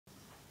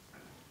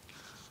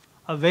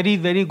A very,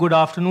 very good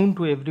afternoon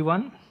to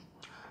everyone.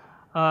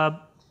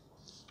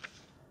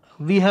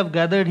 We have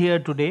gathered here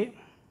today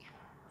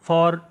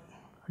for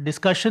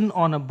discussion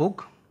on a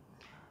book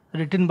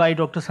written by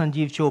Dr.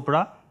 Sanjeev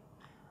Chopra,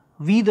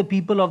 We the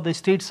People of the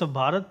States of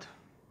Bharat,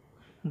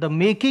 the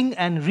Making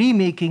and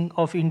Remaking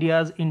of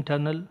India's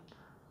Internal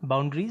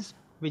Boundaries,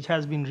 which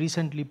has been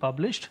recently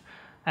published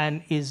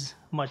and is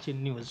much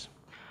in news.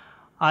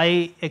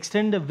 I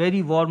extend a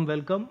very warm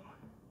welcome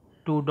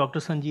to Dr.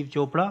 Sanjeev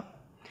Chopra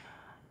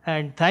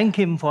and thank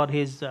him for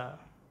his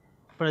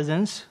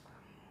presence.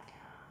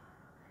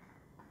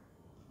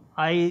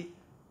 I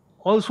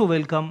also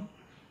welcome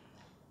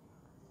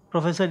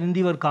Professor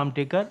Indivar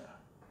Kamtekar,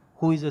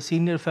 who is a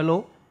senior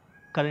fellow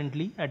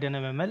currently at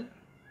NMML,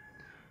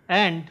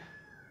 and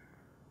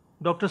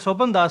Dr.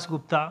 Swapan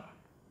Dasgupta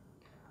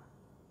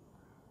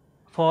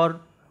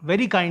for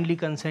very kindly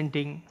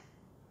consenting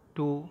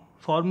to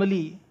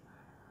formally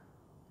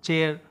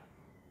chair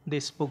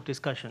this book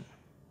discussion.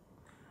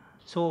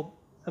 So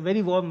a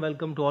very warm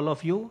welcome to all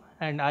of you,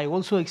 and I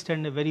also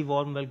extend a very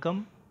warm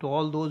welcome to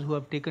all those who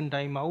have taken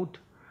time out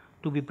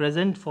to be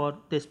present for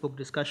this book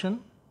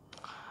discussion.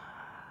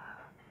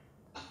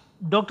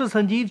 Dr.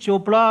 Sanjeev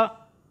Chopra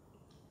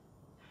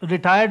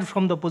retired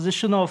from the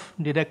position of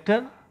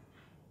Director,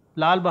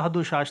 Lal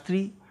Bahadur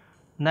Shastri,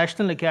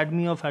 National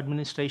Academy of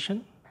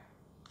Administration.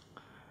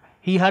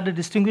 He had a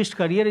distinguished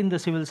career in the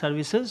civil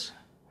services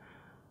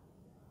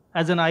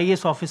as an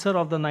IAS officer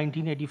of the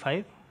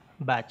 1985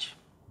 batch.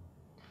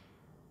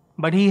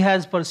 But he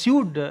has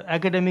pursued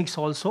academics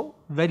also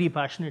very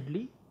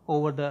passionately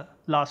over the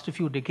last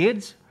few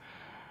decades.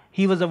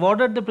 He was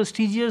awarded the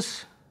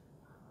prestigious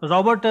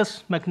Robert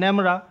S.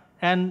 McNamara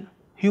and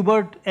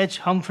Hubert H.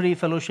 Humphrey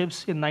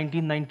Fellowships in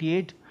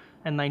 1998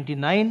 and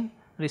 1999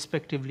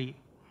 respectively.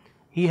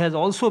 He has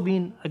also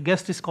been a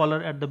guest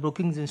scholar at the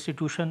Brookings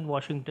Institution,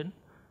 Washington,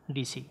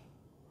 DC.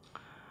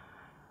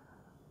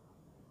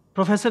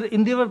 Professor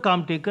Indivar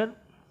Kamtekar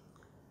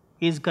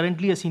is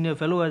currently a senior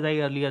fellow, as I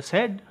earlier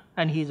said,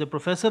 and he is a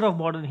professor of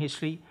modern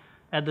history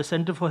at the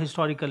Center for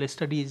Historical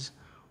Studies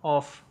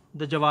of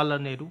the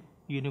Jawaharlal Nehru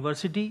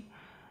University.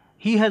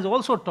 He has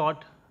also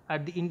taught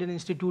at the Indian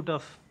Institute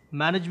of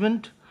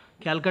Management,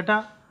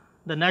 Calcutta,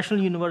 the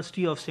National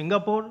University of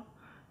Singapore,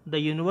 the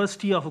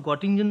University of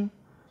Göttingen,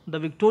 the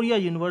Victoria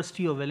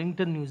University of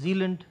Wellington, New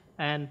Zealand,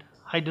 and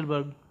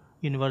Heidelberg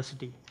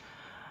University.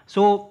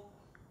 So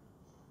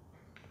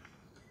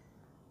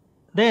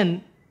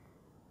then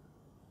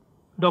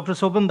Dr.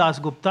 Swapan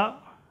Dasgupta,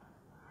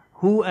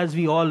 who, as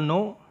we all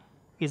know,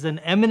 is an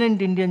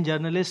eminent Indian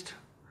journalist,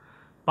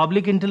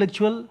 public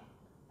intellectual,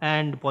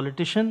 and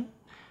politician,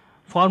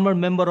 former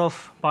member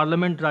of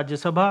Parliament Rajya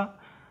Sabha.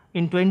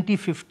 In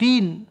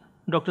 2015,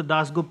 Dr.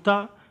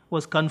 Dasgupta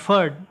was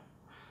conferred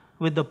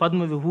with the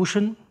Padma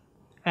Vibhushan,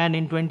 and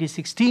in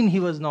 2016 he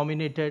was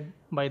nominated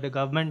by the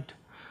government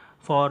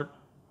for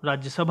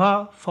Rajya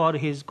Sabha for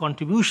his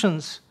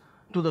contributions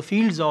to the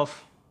fields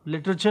of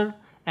literature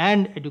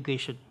and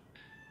education.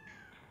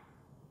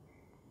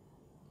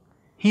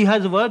 He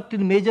has worked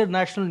in major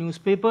national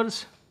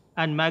newspapers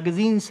and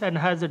magazines and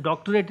has a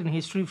doctorate in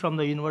history from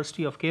the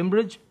University of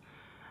Cambridge.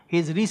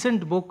 His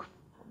recent book,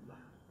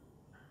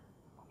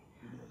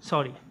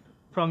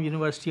 from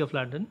University of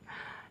London.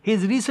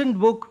 His recent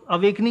book,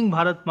 Awakening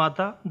Bharat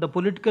Mata, The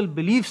Political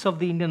Beliefs of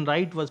the Indian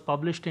Right, was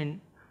published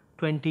in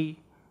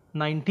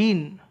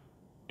 2019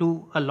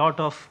 to a lot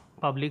of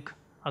public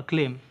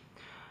acclaim.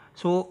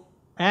 So,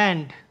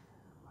 and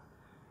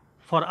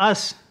for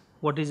us,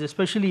 what is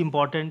especially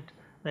important,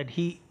 that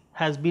he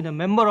has been a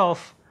member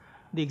of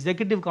the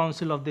Executive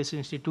Council of this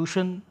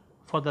institution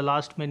for the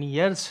last many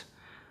years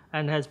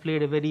and has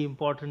played a very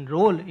important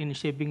role in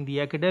shaping the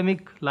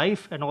academic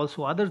life and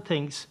also other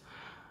things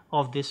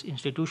of this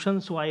institution.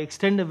 So I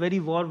extend a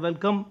very warm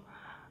welcome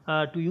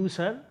to you,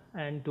 sir,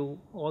 and to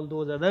all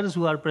those others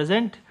who are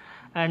present.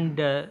 And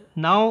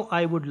now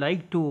I would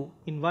like to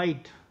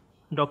invite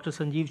Dr.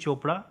 Sanjeev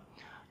Chopra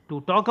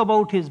to talk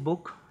about his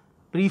book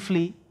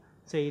briefly,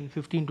 say in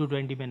 15 to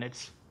 20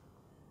 minutes.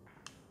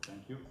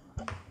 Thank you.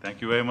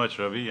 Thank you very much,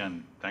 Ravi,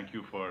 and thank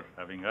you for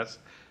having us.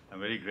 I'm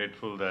very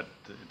grateful that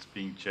it's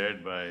being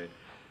chaired by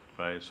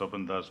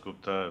Swapan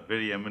Dasgupta, a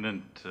very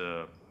eminent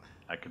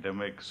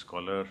academic,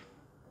 scholar,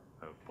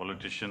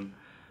 politician,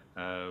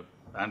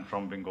 and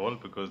from Bengal,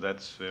 because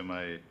that's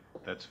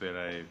where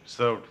I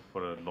served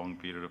for a long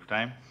period of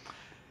time.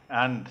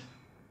 And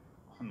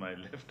on my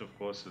left, of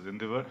course, is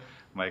Indivar,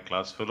 my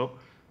class fellow.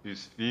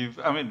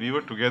 We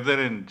were together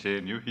in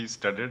JNU. He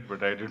studied,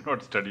 but I did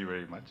not study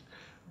very much.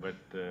 But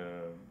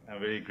I'm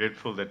very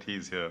grateful that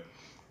he's here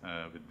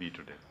with me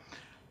today.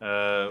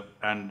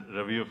 And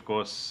Ravi, of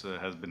course,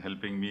 has been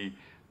helping me.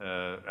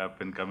 I've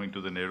been coming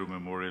to the Nehru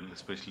Memorial,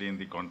 especially in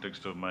the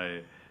context of my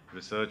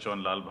research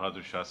on Lal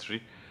Bahadur Shastri,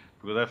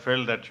 because I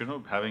felt that,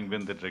 having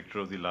been the director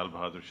of the Lal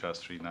Bahadur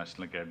Shastri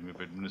National Academy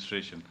of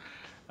Administration,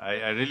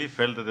 I really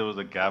felt that there was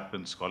a gap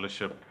in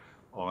scholarship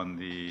on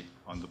the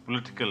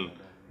political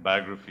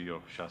biography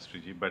of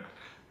Shastriji. But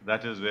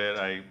that is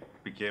where I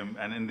became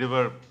an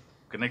Indivar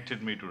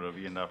connected me to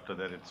Ravi, and after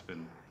that it's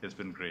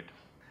been great.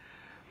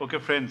 Okay,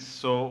 friends.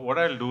 So what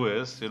I'll do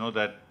is,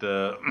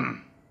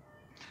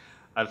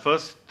 I'll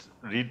first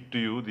read to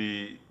you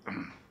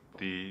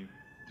the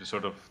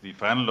sort of the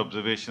final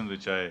observations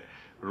which I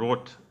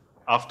wrote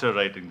after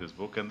writing this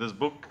book. And this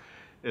book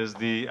is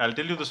I'll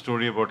tell you the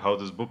story about how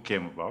this book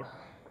came about.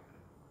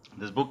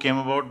 This book came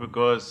about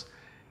because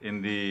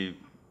in the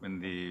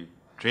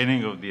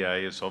training of the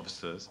IAS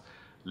officers,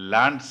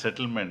 land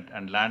settlement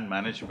and land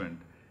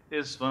management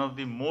is one of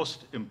the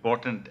most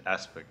important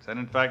aspects. And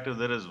in fact, if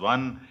there is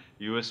one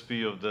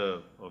USP of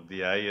the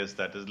IAS,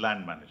 that is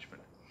land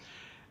management.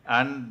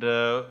 And,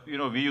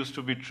 we used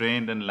to be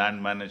trained in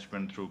land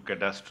management through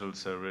cadastral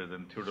surveys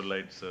and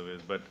theodolite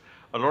surveys, but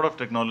a lot of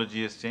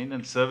technology has changed,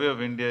 and Survey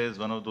of India is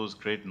one of those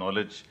great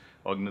knowledge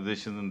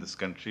organizations in this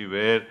country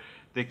where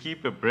they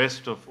keep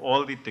abreast of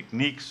all the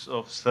techniques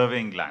of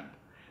surveying land.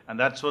 And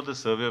that's what the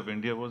Survey of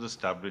India was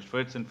established for.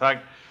 It's in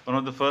fact one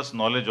of the first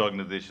knowledge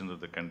organizations of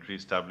the country,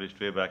 established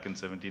way back in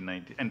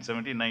 1790. In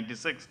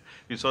 1796,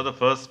 we saw the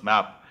first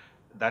map.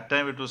 That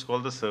time it was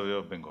called the Survey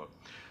of Bengal.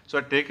 So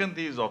I'd taken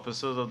these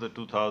officers of the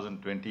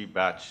 2020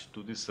 batch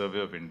to the Survey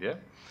of India,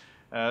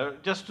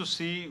 just to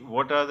see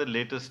what are the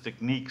latest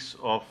techniques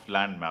of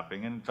land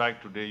mapping. And in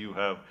fact, today you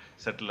have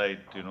satellite,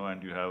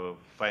 and you have a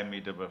 5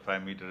 meter by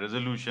 5 meter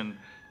resolution.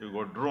 You've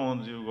got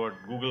drones, you've got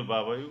Google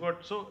Baba,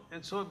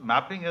 so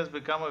mapping has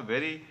become a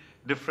very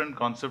different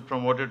concept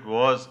from what it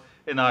was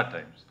in our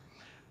times.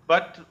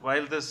 But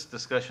while this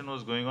discussion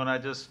was going on, I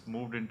just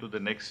moved into the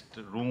next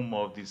room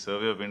of the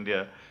Survey of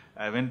India.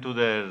 I went to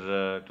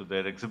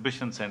their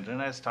exhibition center, and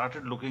I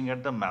started looking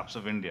at the maps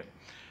of India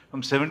from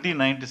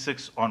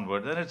 1796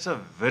 onwards, and it's a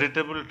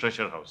veritable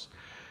treasure house.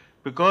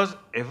 Because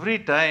every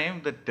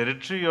time the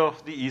territory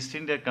of the East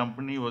India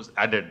Company was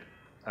added,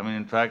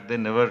 in fact,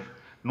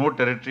 no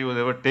territory was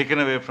ever taken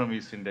away from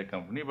East India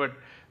Company, but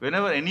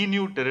whenever any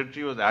new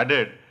territory was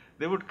added,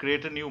 they would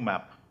create a new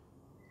map.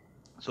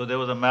 So there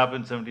was a map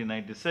in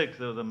 1796,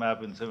 there was a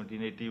map in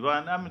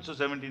 1781,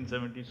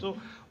 1770. So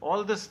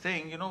all this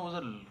thing, was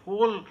a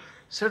whole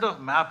set of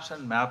maps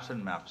and maps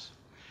and maps.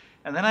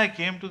 And then I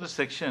came to the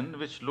section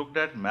which looked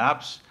at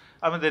maps.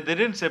 They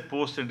didn't say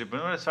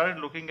post-independence, but I started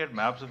looking at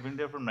maps of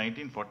India from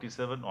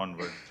 1947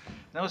 onwards.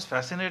 And I was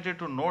fascinated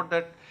to note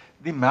that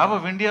the map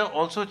of India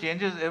also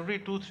changes every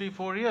 2, 3,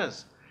 4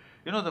 years.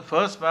 The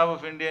first map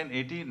of India in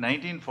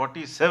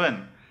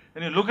 1947,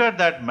 when you look at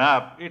that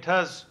map, it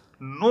has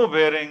no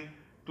bearing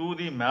to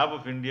the map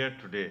of India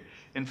today.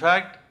 In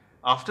fact,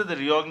 after the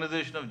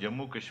reorganization of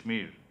Jammu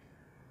Kashmir,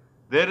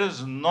 there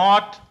is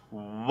not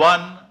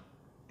one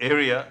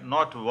area,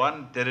 not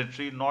one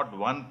territory, not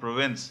one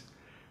province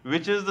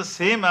which is the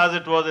same as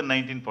it was in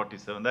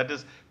 1947. That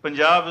is,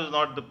 Punjab is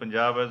not the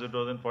Punjab as it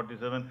was in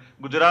 47.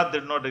 Gujarat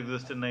did not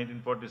exist in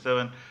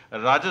 1947.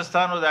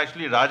 Rajasthan was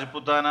actually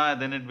Rajputana,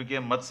 then it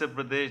became Matsya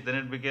Pradesh, then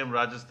it became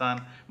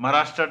Rajasthan.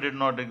 Maharashtra did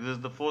not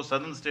exist. The 4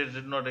 southern states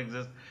did not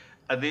exist.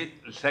 The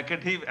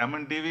Laccadive,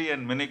 Amandivi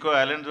and Minico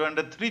Islands were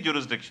under 3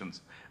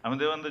 jurisdictions.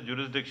 They were under the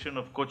jurisdiction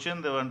of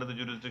Cochin, they were under the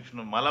jurisdiction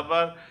of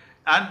Malabar,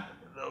 and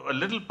a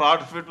little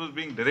part of it was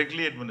being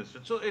directly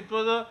administered. So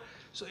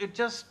it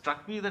just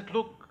struck me that,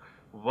 look,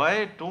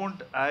 why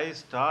don't I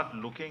start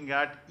looking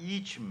at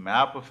each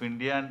map of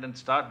India and then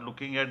start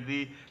looking at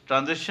the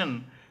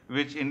transition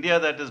which India,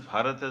 that is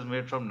Bharat, has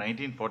made from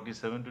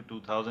 1947 to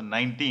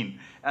 2019.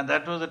 And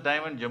that was the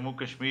time when Jammu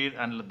Kashmir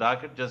and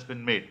Ladakh had just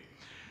been made.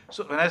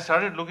 So when I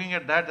started looking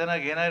at that, then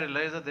again I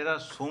realized that there are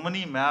so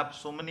many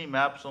maps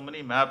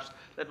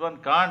that one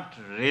can't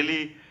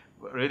really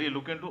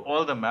look into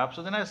all the maps.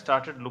 So then I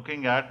started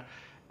looking at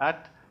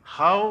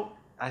how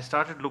I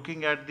started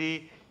looking at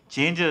the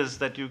changes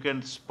that you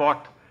can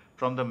spot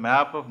from the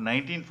map of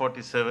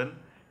 1947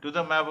 to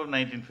the map of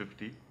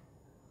 1950,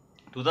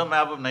 to the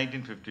map of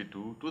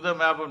 1952, to the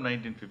map of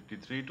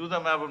 1953, to the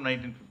map of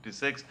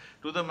 1956,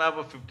 to the map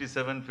of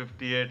 57,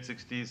 58,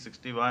 60,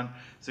 61,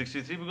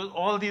 63, because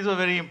all these are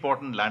very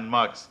important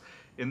landmarks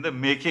in the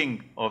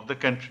making of the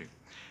country.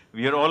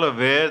 We are all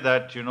aware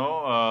that,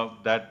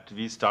 that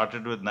we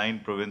started with 9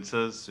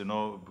 provinces,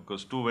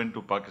 because 2 went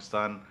to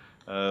Pakistan,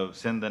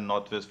 Sindh and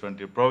Northwest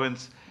Frontier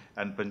Province,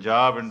 and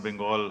Punjab and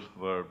Bengal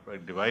were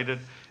divided,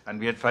 and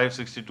we had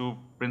 562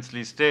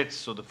 princely states.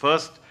 So the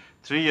first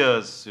 3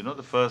 years,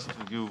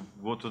 if you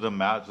go to the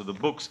map, to the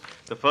books,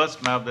 the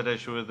first map that I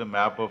show is the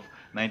map of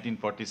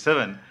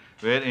 1947,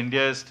 where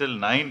India is still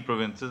 9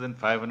 provinces and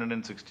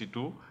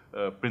 562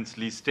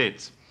 princely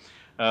states.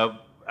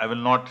 I will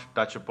not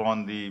touch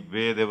upon the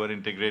way they were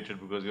integrated,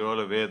 because you're all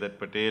aware that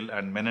Patel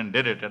and Menon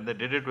did it, and they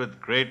did it with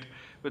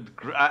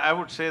I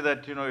would say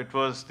that, it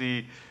was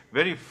the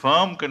very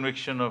firm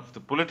conviction of the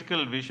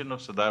political vision of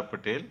Sardar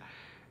Patel,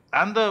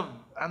 and the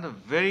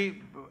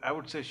very, I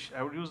would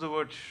use the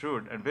word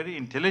shrewd and very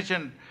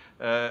intelligent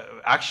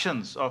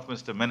actions of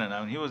Mr.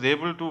 Menon. He was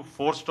able to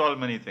forestall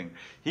many things.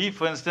 He,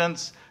 for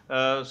instance,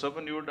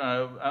 Swapan,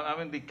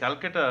 the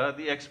Calcutta,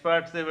 the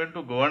expats, they went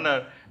to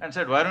governor and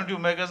said, why don't you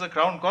make us a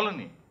crown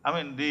colony?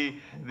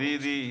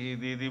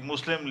 The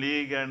Muslim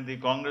League and the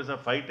Congress are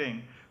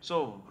fighting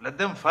So let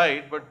them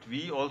fight, but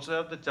we also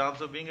have the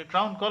chance of being a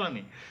crown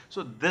colony.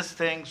 So this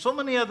thing, so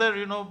many other,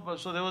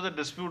 so there was a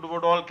dispute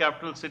about all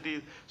capital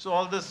cities. So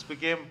all this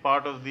became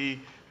part of the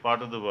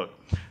work.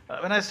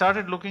 When I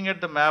started looking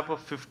at the map of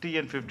 50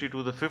 and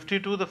 52,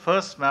 the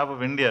first map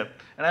of India,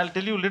 and I'll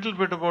tell you a little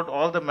bit about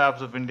all the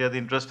maps of India, the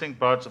interesting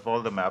parts of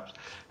all the maps.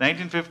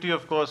 1950,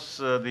 of course,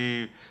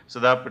 the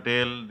Sardar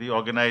Patel,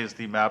 organized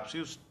the maps.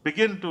 You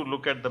begin to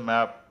look at the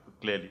map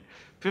clearly.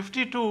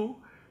 52,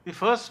 the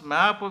first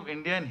map of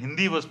India in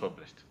Hindi was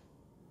published.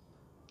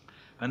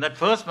 When that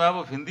first map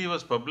of Hindi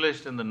was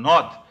published in the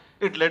north,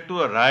 it led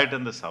to a riot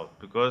in the south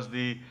because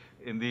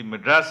in the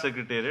Madras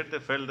Secretariat, they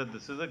felt that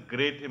this is a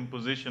great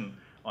imposition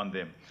on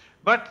them.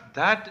 But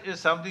that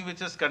is something which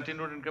has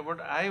continued in What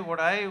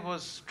I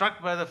was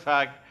struck by the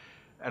fact,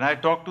 and I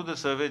talked to the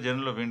Survey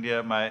General of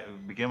India,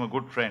 became a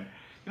good friend.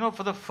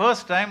 For the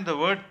first time, the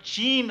word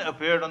Cheen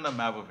appeared on the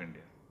map of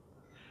India.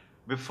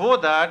 Before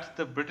that,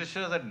 the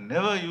Britishers had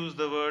never used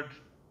the word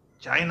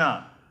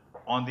China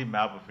on the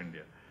map of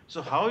India.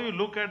 So how you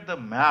look at the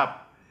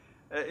map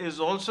is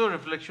also a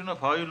reflection of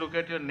how you look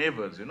at your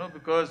neighbors,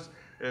 because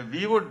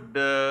we would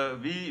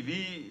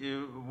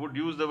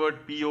use the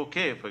word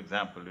POK, for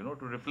example,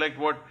 to reflect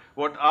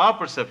what our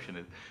perception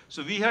is.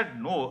 So we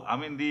had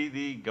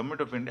the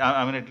government of India,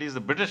 at least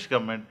the British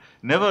government,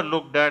 never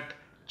looked at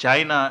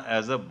China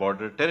as a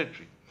border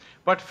territory.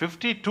 But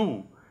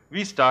 52,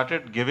 we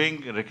started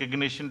giving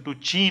recognition to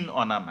Cheen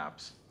on our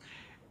maps.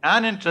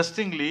 And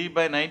interestingly,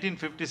 by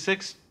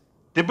 1956,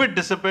 Tibet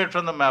disappeared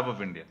from the map of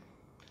India.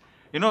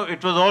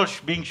 It was all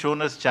being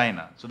shown as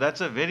China. So that's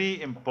a very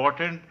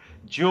important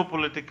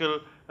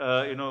geopolitical,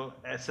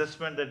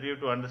 assessment that we have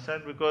to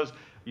understand, because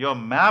your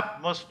map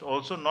must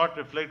also not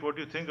reflect what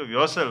you think of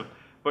yourself,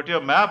 but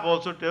your map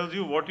also tells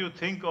you what you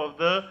think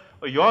of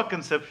your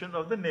conception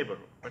of the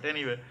neighborhood. But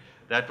anyway,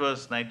 that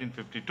was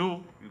 1952.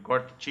 You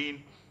got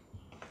Cheen.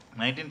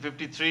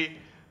 1953,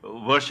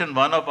 version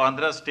 1 of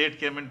Andhra state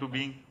came into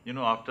being,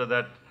 after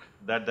that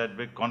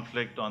big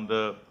conflict on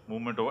the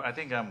movement over. I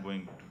think I'll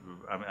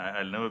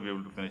never be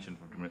able to finish in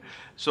 50 minutes.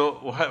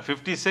 So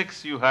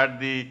 56,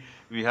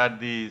 we had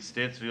the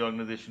States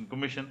Reorganization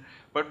Commission.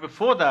 But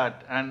before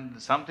that,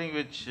 and something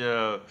which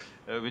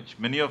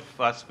many of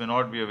us may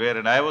not be aware,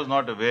 and I was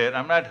not aware,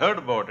 I'd heard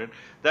about it,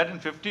 that in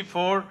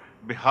 54,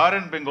 Bihar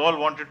and Bengal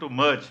wanted to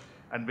merge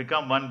and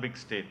become one big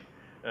state.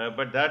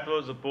 But that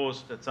was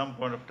opposed at some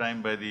point of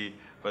time by the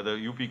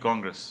UP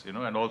Congress,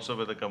 and also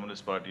by the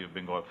Communist Party of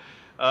Bengal.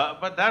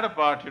 But that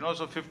apart,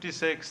 so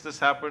 56, this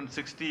happened,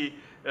 60,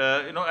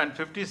 and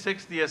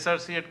 56, the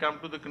SRC had come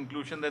to the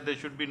conclusion that there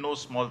should be no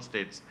small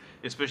states,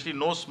 especially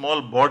no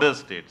small border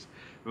states.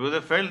 Because they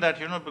felt that,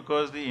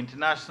 because the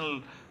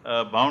international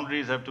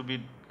boundaries have to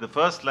be, the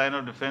first line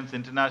of defense,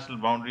 international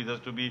boundaries has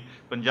to be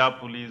Punjab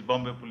police,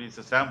 Bombay police,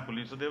 Assam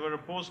police. So they were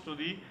opposed to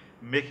the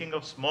making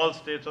of small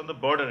states on the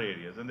border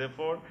areas. And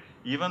therefore,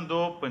 even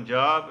though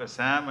Punjab,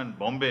 Assam and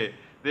Bombay,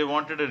 they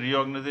wanted a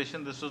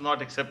reorganization, this was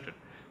not accepted.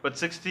 But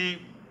 60,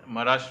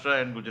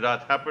 Maharashtra and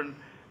Gujarat happened,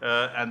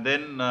 and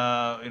then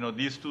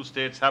these two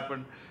states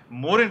happened.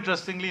 More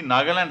interestingly,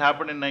 Nagaland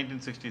happened in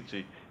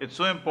 1963. It's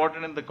so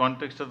important in the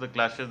context of the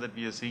clashes that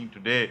we are seeing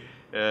today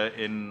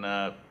in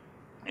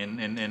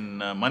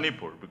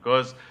Manipur,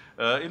 because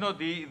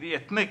the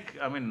ethnic,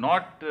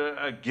 not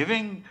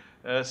giving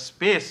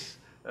space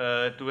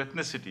to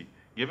ethnicity,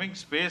 giving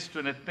space to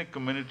an ethnic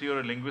community or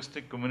a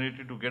linguistic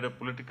community to get a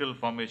political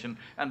formation.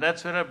 And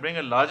that's where I bring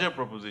a larger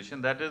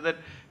proposition, that is that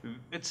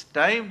it's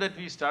time that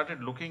we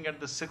started looking at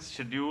the 6th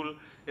schedule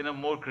in a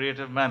more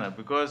creative manner,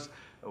 because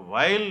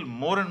while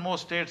more and more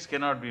states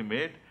cannot be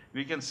made,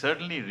 we can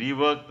certainly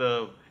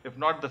rework if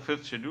not the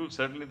 5th schedule,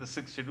 certainly the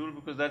 6th schedule,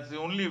 because that's the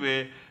only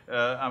way, the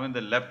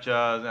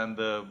Lepchas and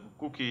the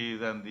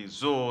Kukis and the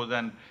Zos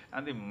and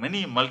the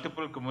many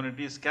multiple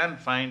communities can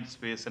find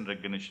space and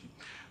recognition.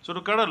 So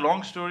to cut a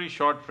long story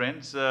short,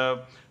 friends,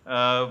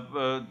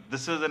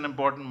 this is an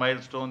important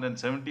milestone. Then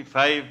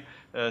 75,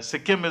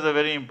 Sikkim is a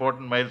very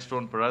important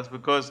milestone for us,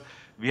 because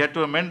we had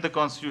to amend the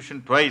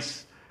constitution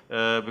twice,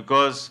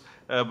 because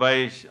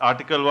by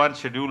Article 1,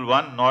 Schedule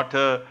 1, not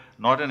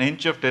an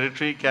inch of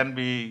territory can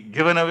be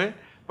given away,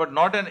 but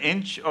not an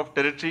inch of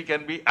territory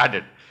can be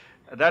added.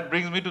 That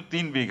brings me to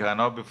Teen Bigha.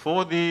 Now,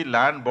 before the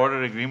land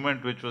border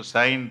agreement, which was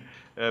signed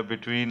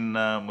between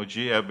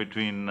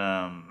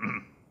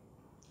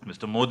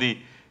Mr.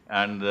 Modi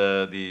and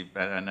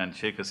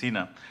Sheikh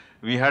Hasina,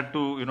 we had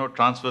to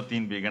transfer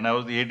Teen Bigha, and I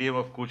was the ADM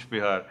of Kuch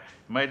Bihar.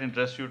 It might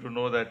interest you to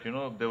know that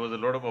there was a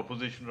lot of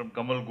opposition from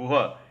Kamal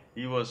Guha.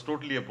 He was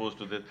totally opposed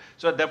to this.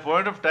 So at that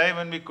point of time,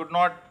 when we could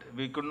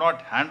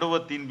not hand over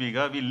Teen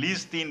Bigha, we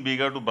leased Teen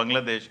Bigha to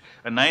Bangladesh,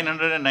 a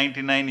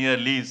 999-year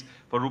lease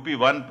for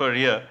 ₹1 per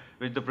year,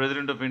 which the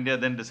President of India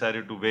then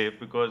decided to waive,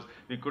 because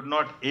we could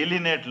not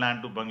alienate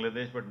land to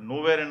Bangladesh, but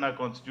nowhere in our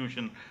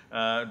constitution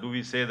do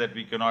we say that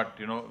we cannot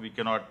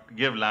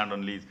give land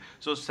on lease.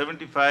 So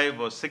 75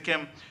 was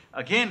Sikkim.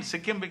 Again,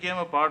 Sikkim became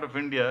a part of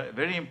India,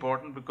 very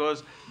important,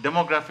 because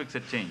demographics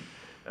had changed.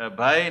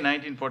 By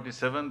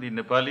 1947, the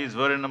Nepalis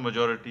were in a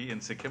majority in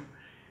Sikkim.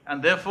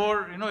 And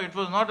therefore, it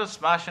was not a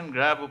smash and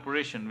grab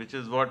operation, which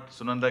is what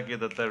Sunanda K.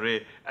 Datta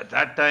Ray, at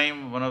that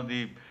time, one of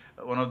the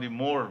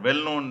more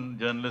well-known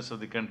journalists of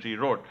the country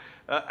wrote.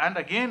 And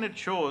again, it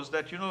shows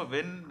that,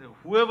 when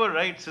whoever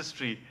writes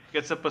history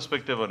gets a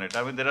perspective on it.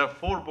 I mean, there are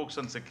 4 books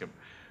on Sikkim.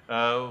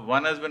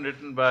 One has been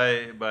written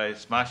by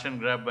Smash and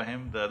Grab by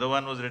him. The other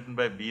one was written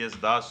by B.S.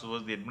 Das, who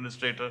was the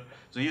administrator.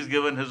 So he's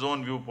given his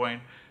own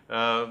viewpoint.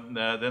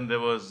 Then there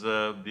was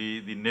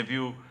the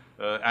nephew,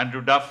 Andrew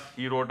Duff.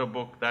 He wrote a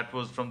book that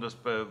was from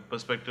the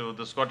perspective of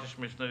the Scottish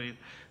missionaries.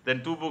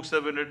 Then 2 books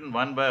have been written,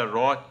 one by a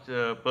raw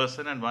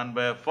person and one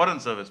by a foreign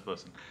service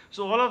person.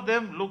 So all of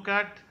them look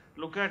at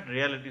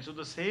reality. So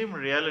the same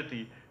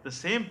reality, the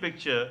same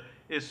picture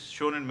is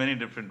shown in many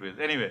different ways.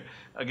 Anyway,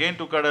 again,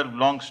 to cut a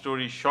long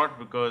story short,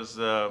 because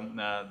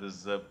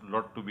there's a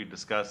lot to be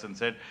discussed and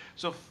said.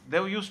 So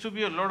there used to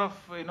be a lot of,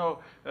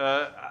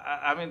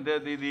 I mean,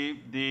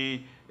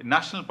 the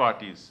national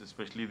parties,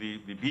 especially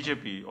the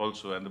BJP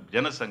also and the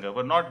Jana Sangha,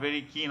 were not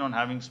very keen on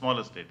having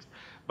smaller states.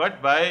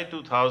 But by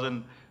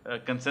 2000,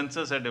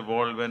 consensus had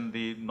evolved when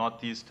the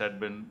Northeast had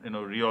been,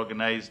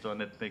 reorganized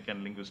on ethnic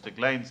and linguistic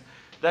lines,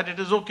 that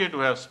it is okay to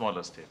have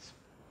smaller states.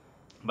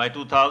 By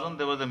 2000,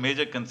 there was a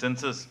major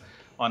consensus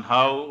on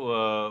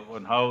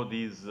how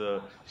these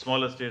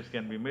smaller states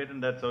can be made,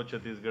 and that's how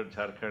Chhattisgarh,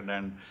 Jharkhand,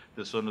 and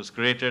this one was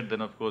created. Then,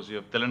 of course, you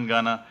have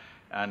Telangana,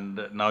 and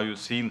now you've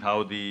seen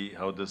how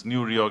this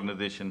new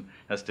reorganization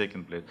has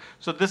taken place.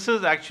 So this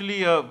is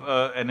actually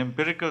an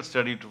empirical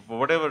study for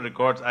whatever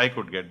records I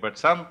could get, but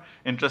some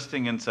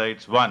interesting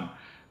insights. One,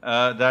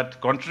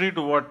 that contrary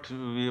to what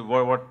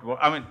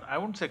I mean, I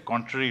wouldn't say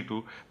contrary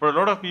to, but a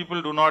lot of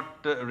people do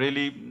not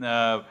really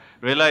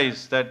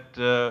realize that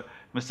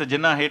Mr.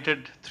 Jinnah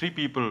hated 3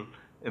 people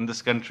in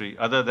this country,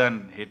 other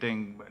than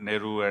hating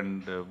Nehru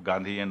and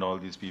Gandhi and all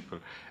these people.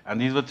 And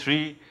these were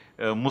 3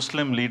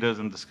 Muslim leaders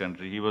in this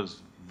country.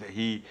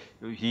 He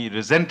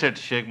resented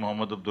Sheikh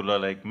Mohammed Abdullah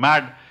like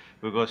mad,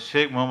 because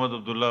Sheikh Mohammed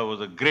Abdullah was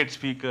a great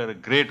speaker, a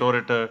great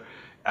orator,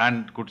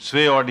 and could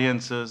sway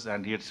audiences,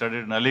 and he had studied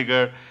in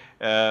Aligarh.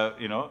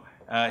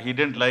 He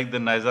didn't like the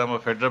Nizam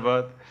of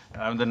Hyderabad.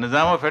 The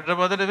Nizam of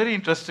Hyderabad had a very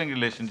interesting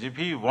relationship.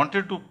 He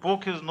wanted to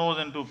poke his nose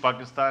into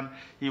Pakistan.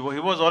 He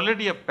was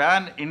already a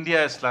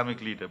pan-India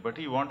Islamic leader, but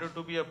he wanted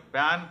to be a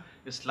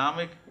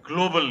pan-Islamic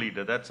global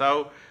leader. That's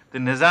how the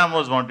Nizam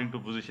was wanting to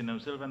position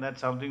himself, and that's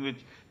something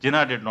which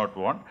Jinnah did not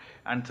want.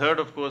 And third,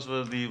 of course,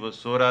 was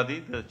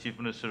Sohrabji, the Chief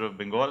Minister of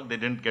Bengal. They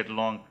didn't get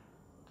along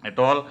at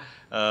all,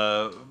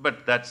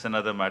 but that's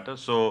another matter.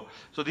 So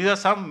these are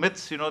some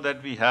myths,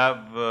 that we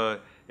have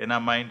in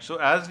our mind. So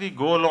as we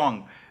go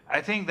along,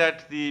 I think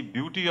that the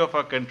beauty of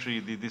our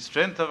country, the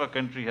strength of our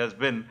country has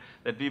been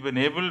that we've been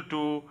able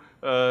to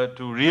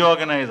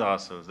reorganize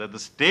ourselves, that the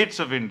states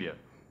of India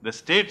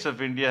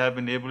have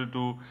been able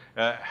to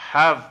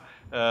have,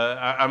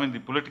 I mean, the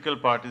political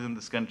parties in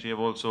this country have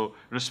also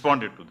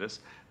responded to this.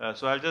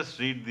 So I'll just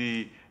read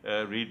the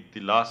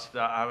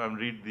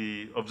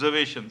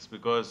observations,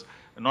 because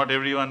not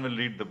everyone will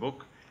read the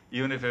book.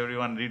 Even if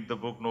everyone read the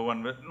book,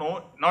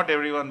 not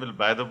everyone will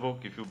buy the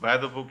book. If you buy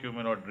the book, you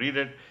may not read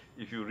it.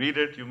 If you read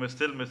it, you may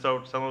still miss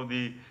out some of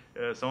the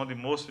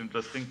most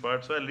interesting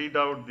parts. So I'll read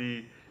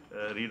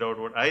out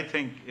what I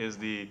think is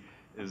the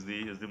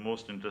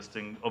most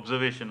interesting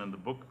observation in the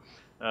book.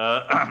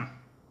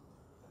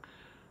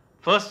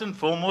 First and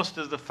foremost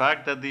is the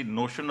fact that the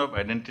notion of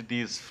identity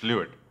is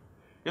fluid.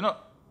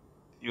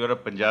 You are a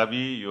Punjabi,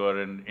 you are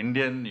an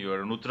Indian, you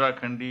are an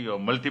Uttarakhandi, you have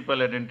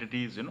multiple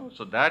identities,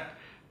 so that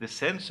the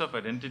sense of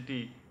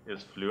identity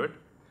is fluid.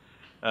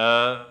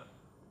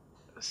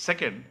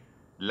 Second,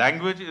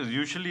 language is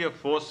usually a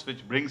force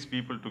which brings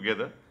people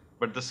together,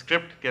 but the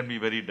script can be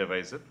very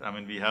divisive. I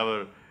mean,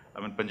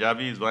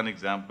 Punjabi is one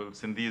example,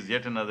 Sindhi is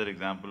yet another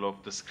example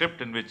of the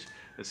script in which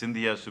the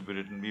Sindhi has to be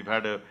written. We've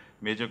had a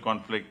major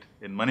conflict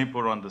in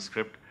Manipur on the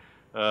script.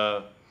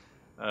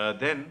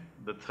 Then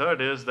the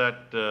third is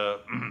that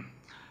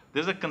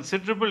there's a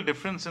considerable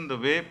difference in the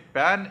way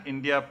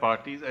pan-India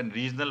parties and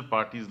regional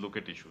parties look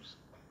at issues.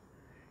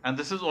 And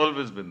this has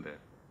always been there.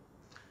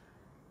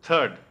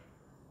 Third,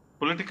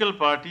 political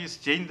parties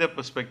change their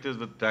perspectives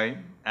with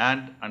time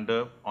and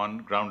on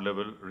ground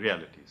level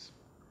realities.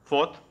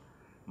 Fourth,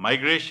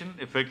 migration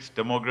affects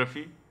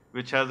demography,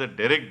 which has a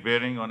direct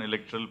bearing on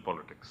electoral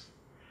politics.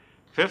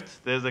 Fifth,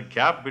 there's a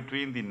gap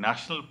between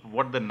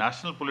what the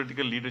national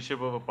political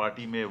leadership of a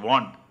party may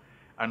want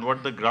and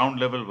what the ground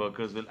level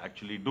workers will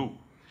actually do.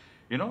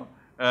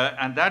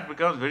 And that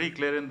becomes very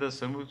clear in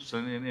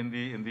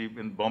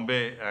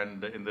Bombay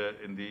and in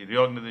the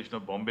reorganization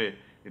of Bombay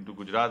into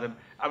Gujarat. And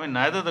I mean,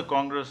 neither the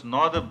Congress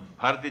nor the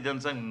Bharatiya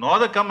Janata Sangh nor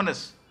the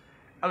Communists,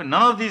 I mean,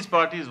 none of these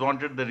parties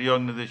wanted the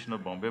reorganization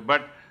of Bombay,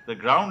 but the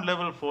ground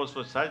level force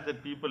was such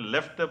that people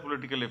left their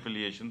political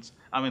affiliations,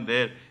 I mean,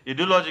 their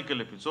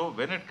ideological affiliations. So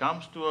when it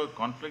comes to a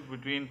conflict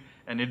between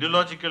an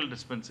ideological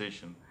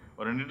dispensation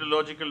or an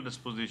ideological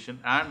disposition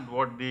and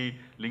what the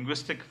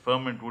linguistic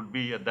ferment would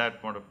be at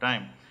that point of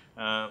time,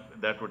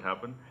 that would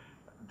happen.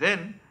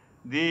 Then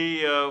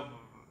the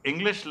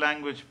English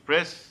language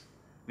press,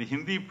 the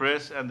Hindi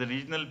press and the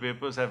regional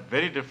papers have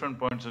very different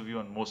points of view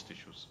on most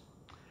issues.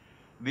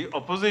 The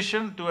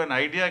opposition to an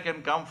idea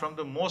can come from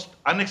the most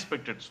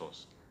unexpected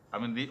source. I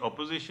mean, the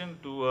opposition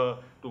to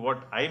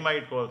what I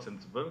might call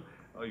sensible,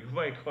 or you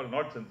might call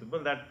not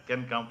sensible, that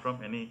can come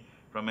from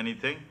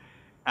anything.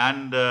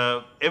 And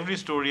every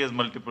story has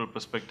multiple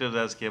perspectives,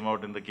 as came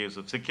out in the case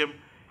of Sikkim.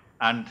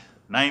 And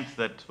ninth,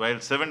 that while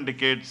 7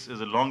 decades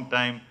is a long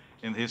time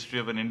in the history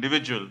of an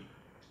individual,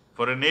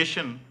 for a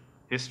nation,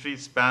 history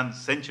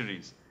spans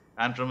centuries.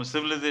 And from a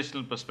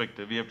civilizational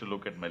perspective, we have to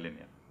look at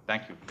millennia.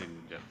 Thank you, ladies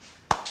and gentlemen.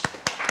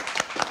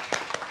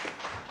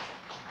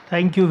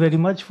 Thank you very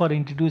much for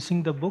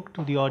introducing the book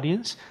to the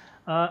audience.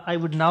 I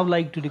would now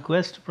like to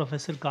request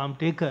Professor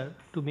Kamtekar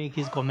to make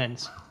his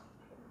comments.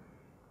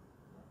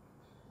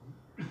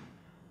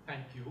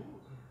 Thank you.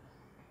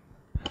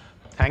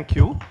 Thank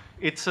you.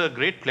 It's a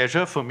great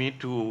pleasure for me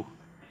to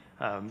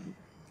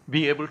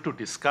be able to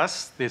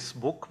discuss this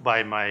book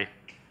by my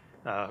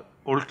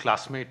old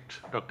classmate,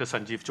 Dr.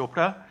 Sanjeev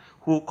Chopra,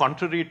 who,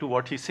 contrary to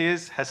what he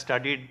says, has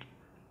studied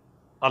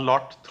a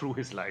lot through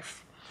his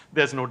life.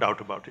 There's no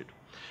doubt about it.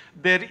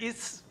 There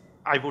is,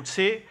 I would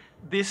say,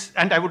 this,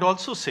 and I would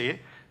also say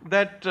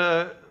that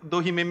though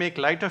he may make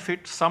light of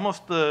it, some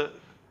of the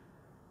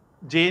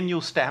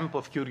JNU stamp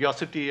of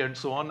curiosity and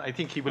so on, I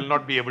think he will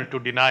not be able to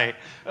deny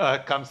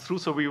comes through.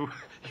 So we,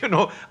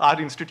 our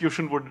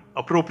institution would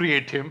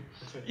appropriate him,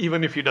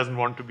 even if he doesn't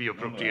want to be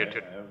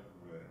appropriated.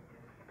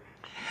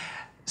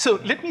 So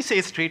let me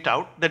say straight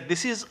out that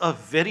this is a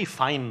very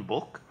fine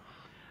book.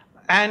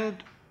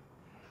 And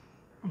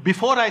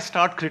before I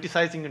start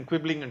criticizing and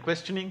quibbling and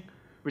questioning,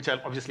 which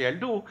obviously I'll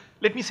do,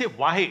 let me say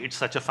why it's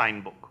such a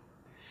fine book.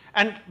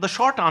 And the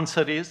short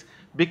answer is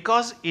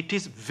because it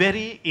is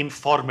very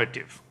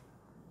informative.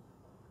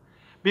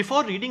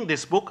 Before reading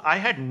this book, I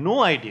had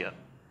no idea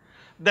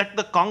that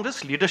the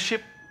Congress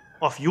leadership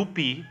of UP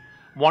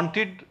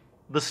wanted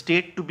the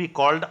state to be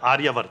called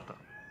Aryavarta.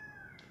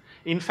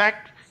 In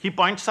fact, he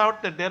points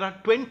out that there are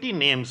 20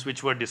 names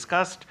which were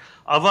discussed: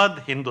 Awadh,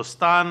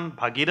 Hindustan,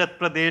 Bhagirath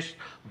Pradesh,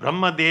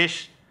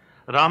 Brahmadesh,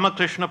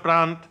 Ramakrishna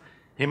Prant,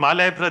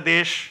 Himalaya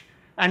Pradesh,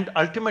 and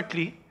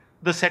ultimately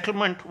the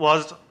settlement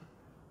was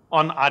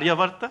on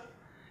Aryavarta,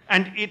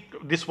 and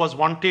this was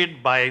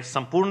wanted by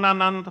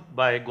Sampurnanand,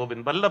 by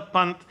Govind Ballabh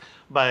Pant,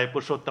 by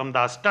Purushottam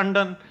Das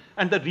Tandon,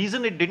 and the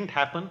reason it didn't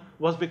happen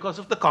was because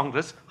of the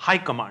Congress High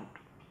Command.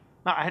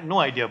 Now, I had no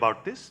idea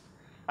about this.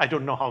 I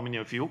don't know how many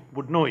of you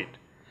would know it.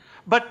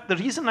 But the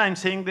reason I'm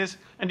saying this,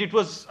 and it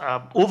was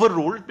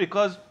overruled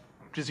because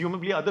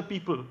presumably other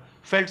people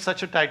felt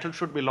such a title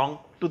should belong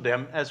to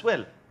them as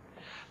well.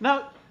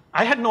 Now,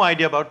 I had no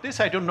idea about this.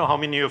 I don't know how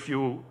many of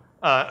you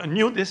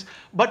knew this,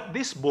 but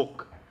this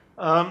book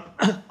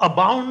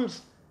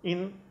abounds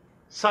in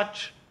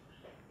such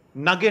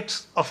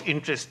nuggets of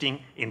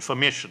interesting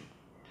information.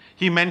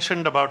 He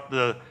mentioned about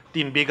the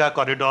Teen Bigha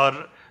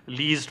corridor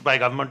leased by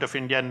Government of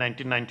India in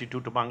 1992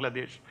 to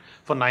Bangladesh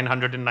for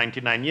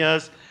 999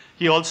 years.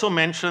 He also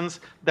mentions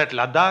that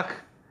Ladakh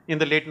in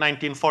the late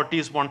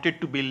 1940s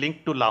wanted to be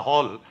linked to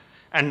Lahore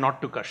and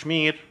not to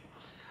Kashmir.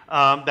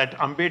 That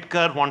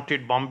Ambedkar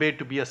wanted Bombay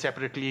to be a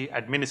separately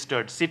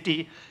administered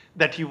city,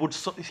 that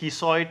he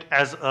saw it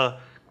as a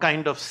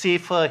kind of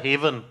safer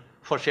haven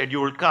for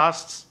scheduled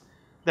castes,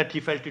 that he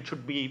felt it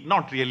should be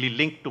not really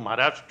linked to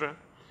Maharashtra,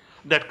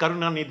 that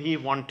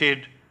Karunanidhi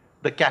wanted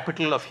the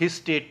capital of his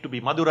state to be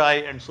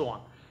Madurai, and so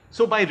on.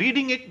 So by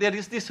reading it, there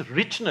is this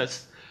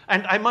richness.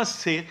 And I must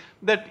say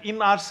that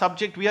in our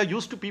subject, we are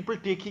used to people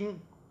taking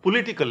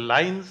political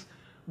lines,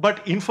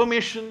 but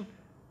information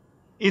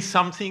is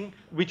something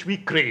which we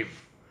crave.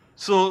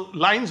 So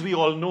lines we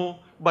all know,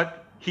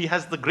 but he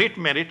has the great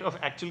merit of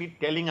actually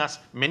telling us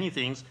many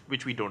things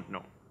which we don't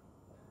know.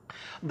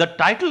 The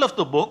title of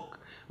the book,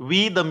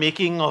 We the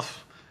Making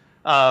of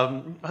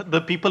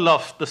the People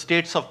of the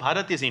States of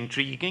Bharat, is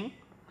intriguing.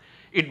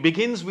 It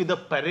begins with a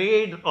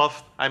parade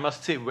of, I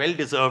must say,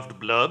 well-deserved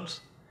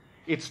blurbs.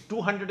 It's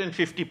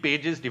 250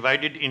 pages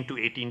divided into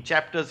 18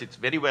 chapters. It's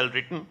very well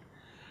written.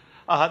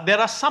 There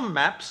are some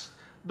maps,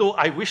 though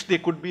I wish they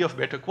could be of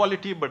better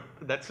quality, but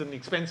that's an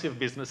expensive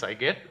business, I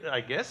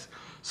guess.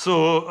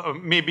 So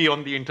maybe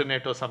on the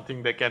internet or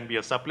something there can be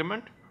a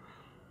supplement.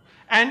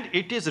 And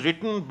it is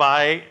written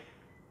by,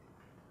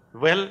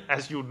 well,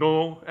 as you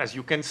know, as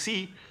you can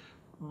see,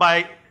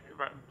 by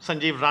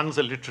Sanjeev runs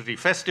a literary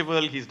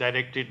festival. He's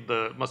directed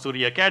the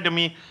Masuri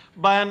Academy,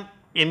 by an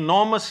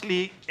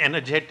enormously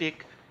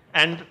energetic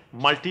and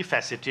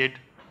multifaceted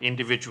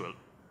individual.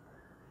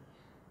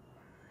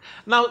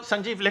 Now,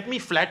 Sanjeev, let me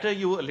flatter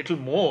you a little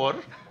more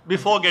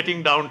before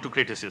getting down to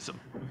criticism.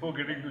 Before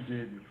getting to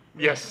JNU.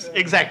 Yes,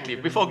 exactly.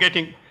 Before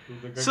getting.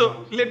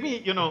 So let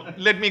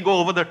me go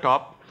over the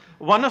top.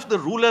 One of the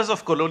rulers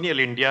of colonial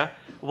India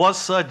was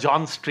Sir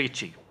John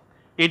Strachey,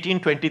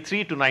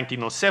 1823 to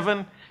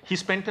 1907. He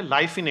spent a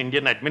life in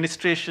Indian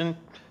administration,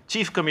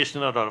 Chief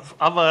Commissioner of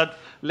Awadh,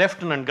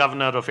 Lieutenant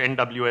Governor of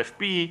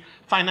NWFP,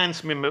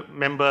 finance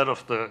member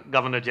of the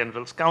Governor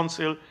General's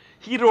Council.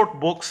 He wrote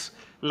books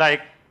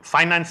like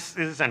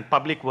Finances and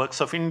Public Works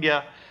of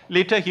India,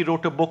 Later, he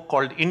wrote a book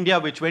called India,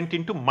 which went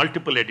into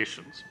multiple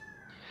editions.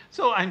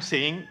 So I'm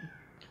saying,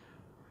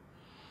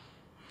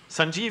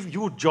 Sanjeev,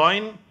 you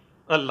join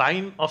a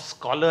line of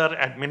scholar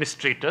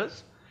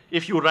administrators.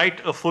 If you write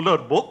a fuller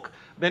book,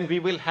 then we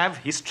will have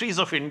histories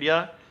of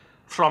India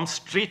from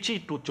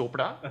Strachey to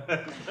Chopra.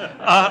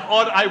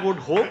 Or I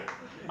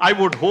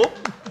would hope,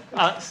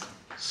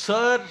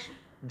 Sir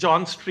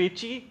John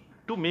Strachey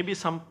to maybe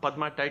some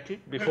Padma title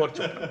before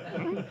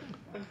Chopra.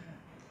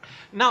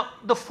 Now,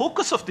 the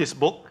focus of this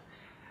book,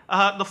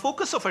 the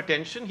focus of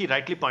attention, he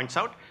rightly points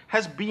out,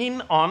 has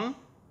been on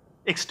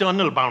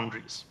external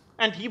boundaries.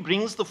 And he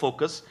brings the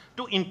focus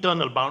to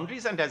internal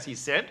boundaries. And as he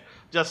said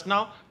just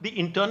now, the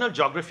internal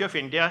geography of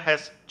India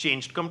has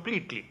changed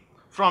completely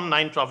from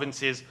 9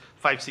 provinces,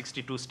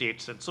 562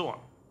 states, and so on.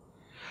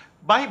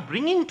 By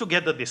bringing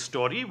together this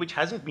story, which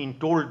hasn't been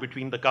told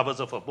between the covers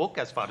of a book,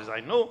 as far as I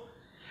know,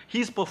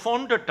 he's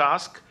performed a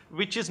task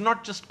which is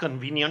not just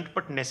convenient,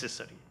 but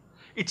necessary.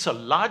 It's a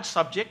large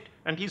subject,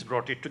 and he's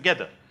brought it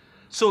together.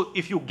 So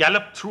if you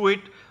gallop through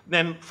it,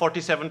 then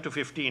 47 to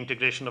 50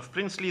 integration of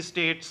princely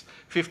states,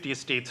 50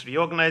 states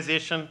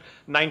reorganization,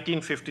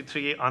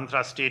 1953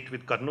 Andhra state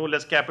with Kurnool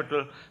as capital,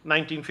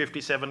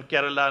 1957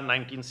 Kerala,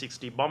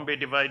 1960 Bombay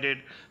divided,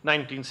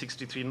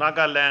 1963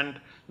 Nagaland,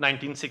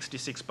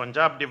 1966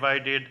 Punjab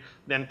divided,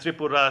 then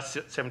Tripura,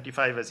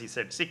 75 as he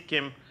said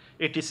Sikkim,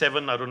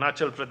 87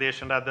 Arunachal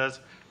Pradesh and others,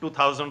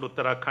 2000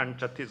 Uttarakhand,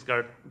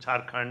 Chhattisgarh,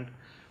 Jharkhand,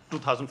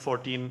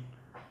 2014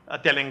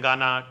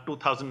 Telangana,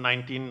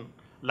 2019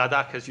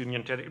 Ladakh as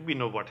union territory. We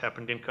know what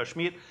happened in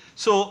Kashmir.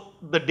 So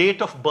the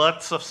date of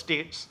births of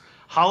states,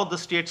 how the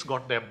states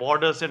got their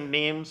borders and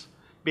names,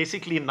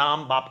 basically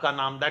naam, baap ka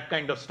naam, that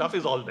kind of stuff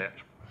is all there.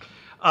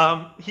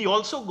 He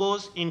also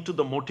goes into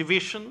the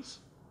motivations,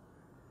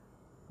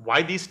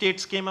 why these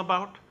states came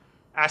about,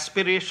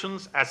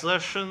 aspirations,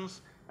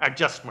 assertions,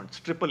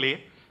 adjustments,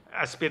 AAA,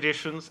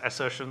 aspirations,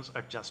 assertions,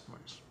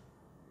 adjustments.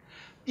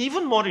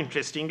 Even more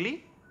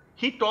interestingly,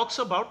 he talks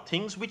about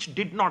things which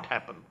did not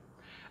happen.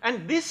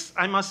 And this,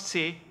 I must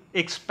say,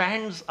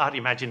 expands our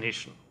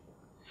imagination.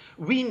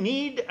 We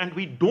need, and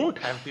we don't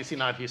have this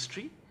in our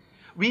history,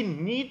 we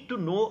need to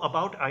know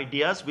about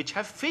ideas which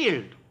have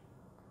failed.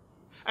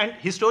 And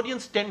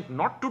historians tend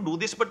not to do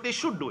this, but they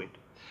should do it.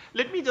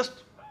 Let me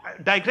just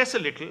digress a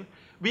little.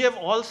 We have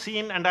all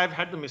seen, and I've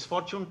had the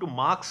misfortune to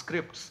mark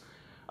scripts,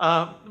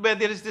 where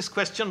there is this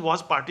question,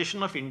 was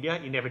partition of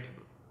India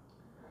inevitable?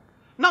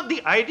 Now,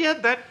 the idea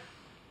that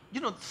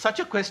such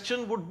a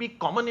question would be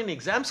common in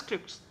exam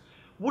scripts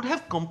would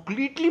have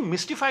completely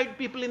mystified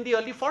people in the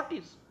early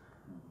 40s.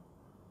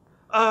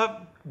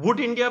 Would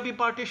India be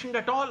partitioned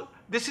at all?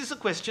 This is a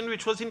question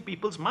which was in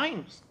people's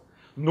minds.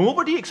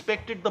 Nobody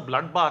expected the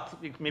bloodbath,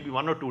 maybe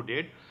 1 or 2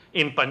 did,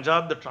 in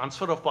Punjab, the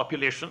transfer of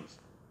populations.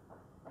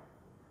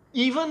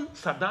 Even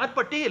Sardar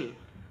Patel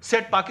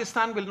said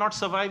Pakistan will not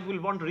survive,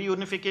 will want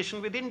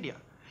reunification with India.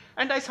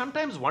 And I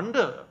sometimes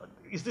wonder,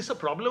 is this a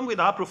problem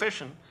with our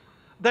profession?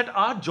 That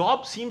our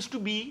job seems to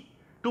be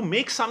to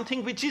make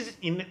something which is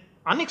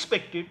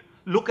unexpected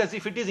look as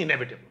if it is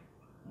inevitable.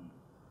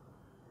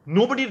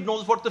 Nobody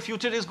knows what the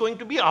future is going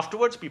to be.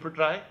 Afterwards, people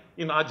try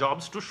in our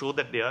jobs to show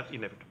that they are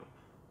inevitable.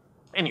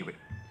 Anyway,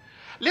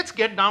 let's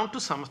get down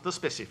to some of the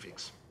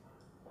specifics.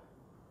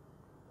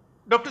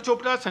 Dr.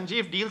 Chopra,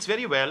 Sanjeev deals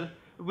very well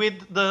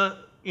with the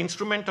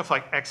instrument of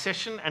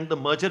accession and the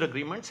merger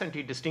agreements, and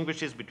he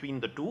distinguishes between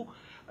the two.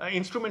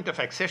 Instrument of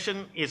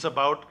accession is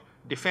about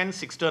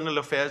defense, external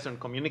affairs, and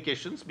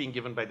communications being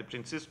given by the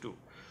princes to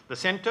the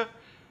center.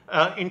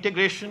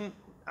 Integration,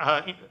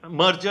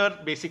 merger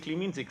basically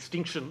means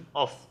extinction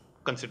of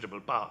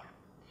considerable power.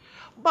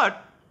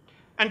 But,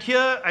 and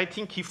here I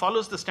think he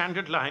follows the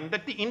standard line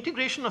that the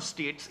integration of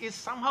states is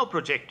somehow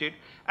projected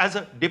as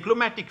a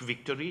diplomatic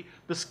victory,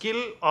 the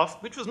skill of,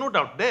 which was no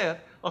doubt there,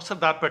 of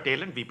Sardar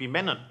Patel and VP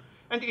Menon.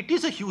 And it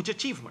is a huge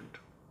achievement.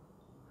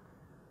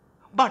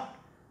 But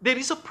there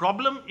is a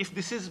problem if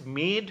this is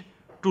made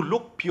to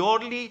look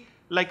purely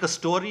like a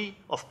story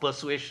of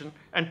persuasion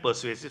and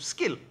persuasive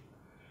skill.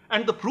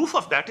 And the proof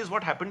of that is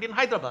what happened in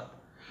Hyderabad.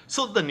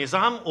 So the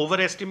Nizam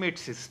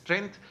overestimates his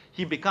strength.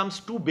 He becomes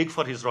too big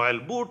for his royal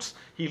boots.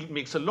 He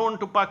makes a loan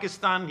to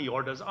Pakistan. He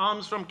orders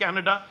arms from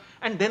Canada.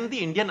 And then the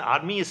Indian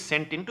army is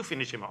sent in to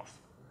finish him off.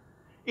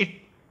 It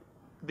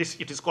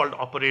is called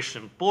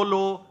Operation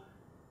Polo.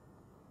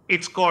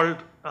 It's called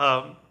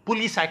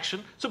police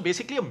action. So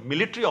basically a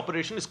military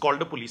operation is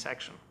called a police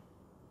action.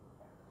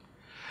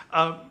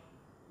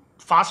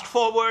 Fast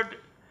forward,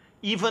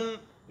 even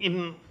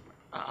in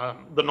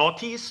the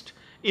Northeast,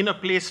 in a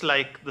place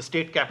like the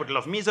state capital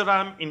of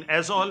Mizoram, in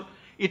Aizawl,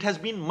 it has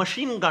been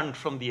machine gunned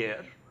from the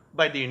air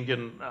by the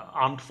Indian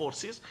armed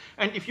forces.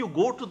 And if you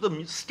go to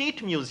the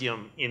State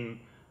Museum in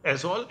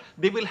Aizawl,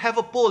 they will have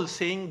a pole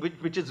saying,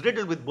 which is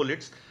riddled with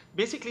bullets,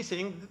 basically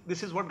saying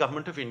this is what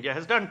government of India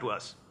has done to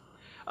us.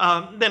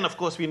 Then, of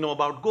course, we know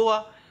about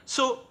Goa.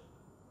 So,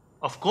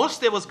 of course,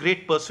 there was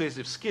great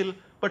persuasive skill,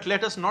 but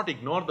let us not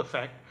ignore the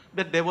fact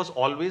that there was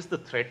always the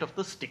threat of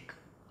the stick.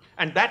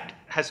 And that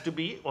has to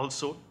be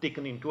also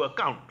taken into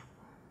account.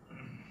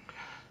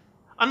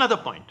 Another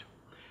point,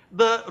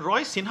 the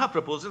Roy Sinha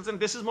proposals, and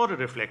this is more a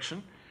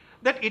reflection,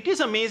 that it is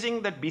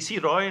amazing that B.C.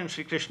 Roy and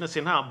Sri Krishna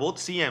Sinha, both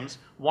CMs,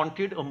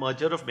 wanted a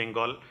merger of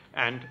Bengal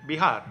and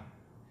Bihar.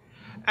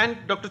 And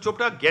Dr.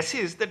 Chopra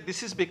guesses that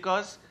this is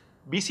because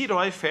B.C.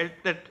 Roy felt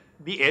that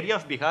the area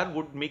of Bihar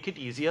would make it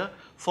easier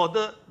for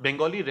the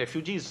Bengali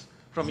refugees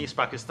from East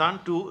Pakistan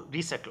to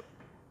resettle.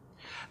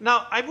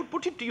 Now, I would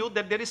put it to you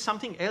that there is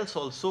something else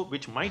also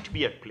which might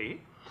be at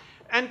play,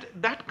 and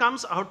that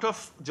comes out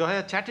of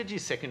Joya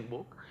Chatterjee's second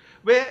book,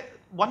 where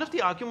one of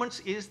the arguments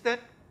is that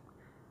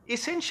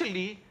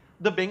essentially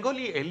the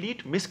Bengali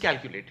elite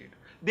miscalculated.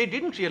 They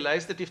didn't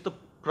realize that if the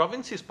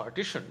province is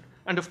partitioned,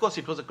 and of course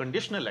it was a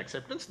conditional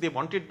acceptance, they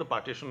wanted the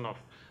partition of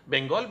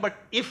Bengal, but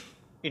if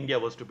India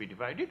was to be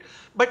divided,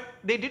 but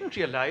they didn't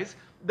realize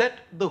that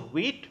the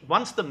weight,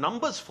 once the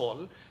numbers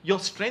fall, your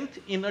strength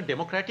in a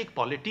democratic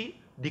polity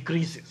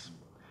decreases.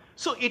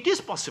 So it is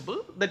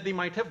possible that they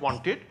might have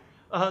wanted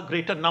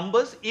greater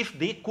numbers if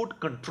they could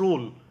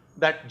control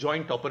that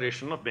joint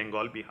operation of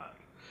Bengal-Bihar.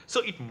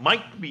 So it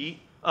might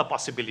be a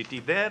possibility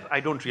there.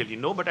 I don't really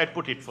know, but I'd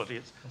put it for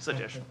his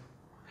suggestion.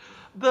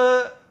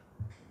 The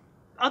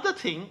other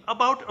thing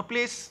about a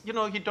place, you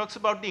know, he talks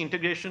about the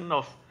integration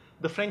of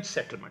the French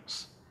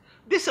settlements.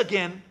 This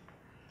again,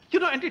 you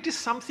know, and it is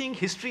something,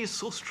 history is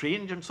so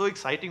strange and so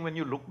exciting when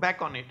you look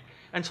back on it,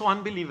 and so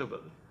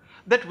unbelievable,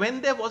 that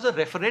when there was a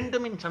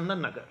referendum in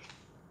Chandannagar,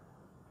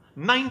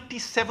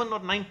 97 or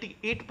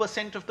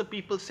 98% of the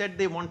people said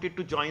they wanted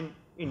to join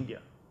India.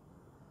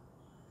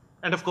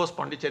 And of course,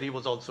 Pondicherry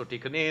was also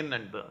taken in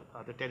and the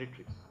other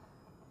territories.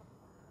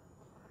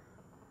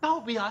 Now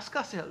we ask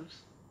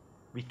ourselves,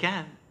 we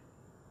can,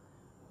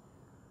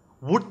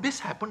 would this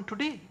happen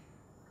today?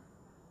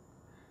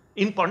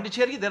 In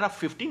Pondicherry, there are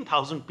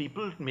 15,000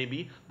 people,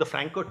 maybe, the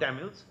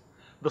Franco-Tamils.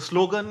 The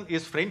slogan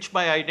is French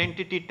by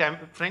identity,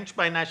 French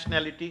by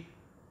nationality,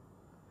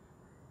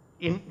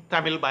 in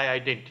Tamil by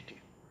identity.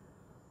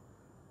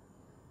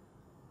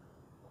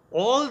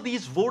 All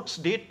these votes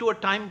date to a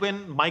time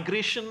when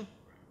migration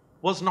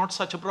was not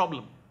such a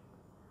problem.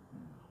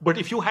 But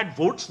if you had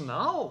votes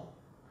now,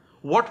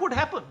 what would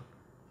happen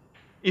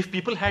if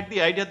people had the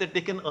idea that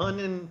they can earn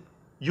in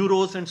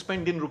euros and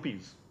spend in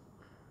rupees?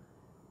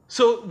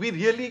 So we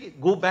really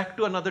go back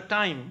to another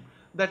time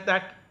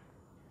that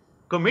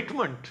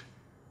commitment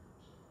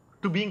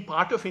to being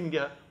part of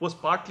India was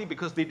partly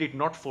because they did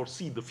not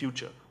foresee the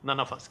future.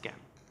 None of us can.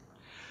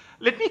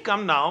 Let me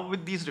come now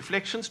with these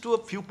reflections to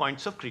a few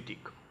points of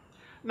critique.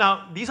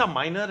 Now, these are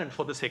minor and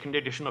for the second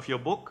edition of your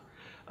book.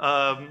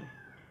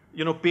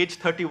 You know, page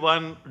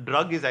 31,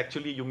 drug is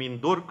actually, you mean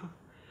Durg.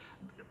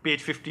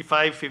 Page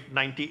 55,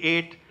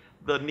 98,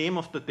 the name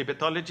of the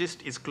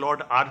Tibetologist is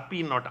Claude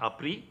Arpi, not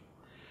Apri.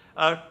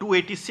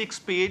 286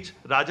 page,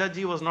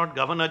 Rajaji was not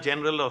Governor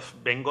General of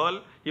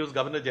Bengal, he was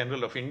Governor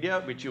General of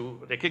India, which you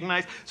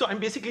recognize. So I'm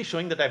basically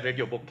showing that I've read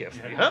your book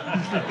carefully. Huh?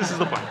 This is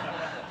the point.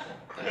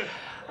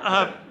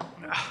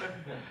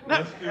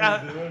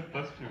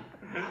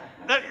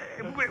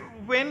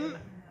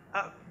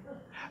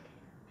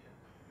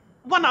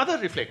 One other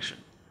reflection,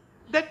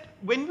 that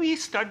when we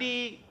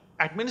study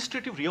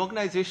administrative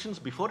reorganizations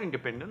before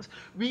independence,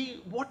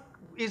 what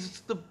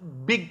is the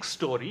big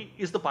story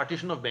is the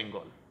partition of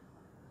Bengal,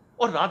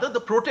 or rather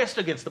the protest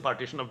against the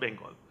partition of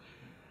Bengal.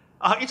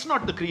 It's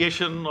not the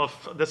creation of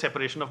the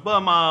separation of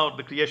Burma or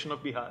the creation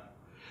of Bihar.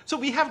 So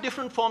we have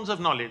different forms of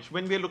knowledge.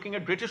 When we are looking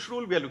at British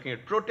rule, we are looking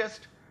at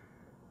protest.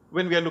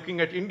 When we are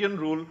looking at Indian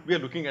rule, we are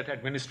looking at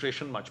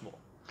administration much more.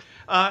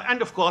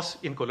 And of course,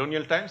 in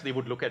colonial times, they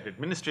would look at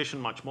administration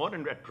much more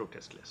and at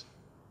protest less.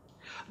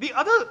 The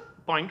other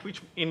point,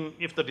 which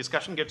if the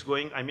discussion gets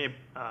going, I may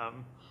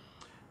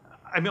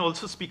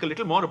also speak a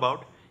little more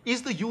about,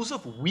 is the use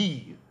of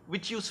we,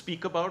 which you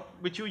speak about,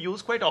 which you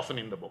use quite often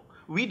in the book.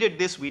 We did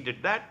this, we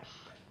did that.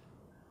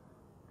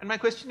 And my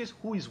question is,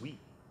 who is we?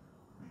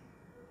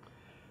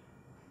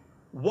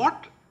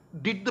 What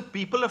did the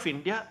people of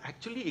India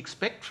actually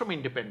expect from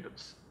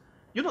independence?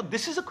 You know,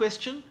 this is a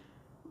question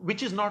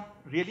which is not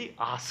really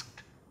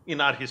asked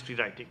in our history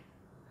writing.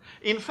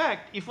 In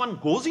fact, if one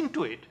goes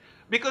into it,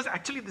 because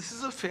actually this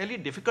is a fairly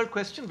difficult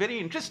question, very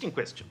interesting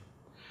question.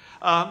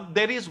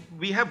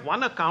 We have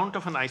one account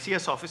of an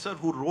ICS officer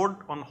who rode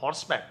on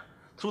horseback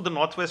through the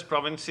northwest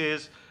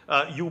provinces,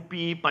 UP,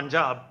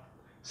 Punjab,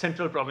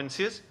 central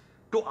provinces,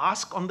 to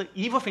ask on the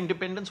eve of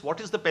independence,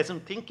 what is the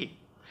peasant thinking?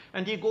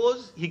 And he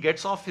goes, he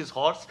gets off his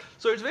horse.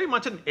 So it's very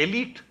much an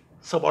elite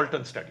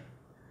subaltern study.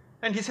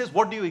 And he says,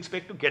 what do you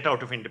expect to get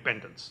out of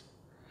independence?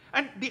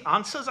 And the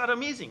answers are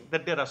amazing,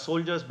 that there are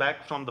soldiers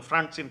back from the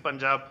fronts in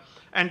Punjab.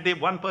 And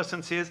one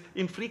person says,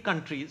 in free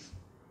countries,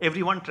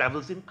 everyone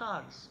travels in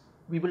cars.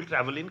 We will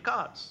travel in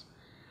cars.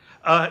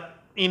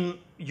 In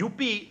UP,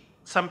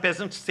 some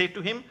peasants say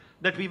to him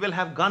that we will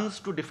have guns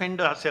to defend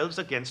ourselves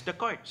against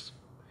dacoits.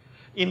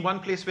 In one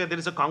place where there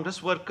is a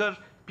Congress worker,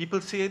 people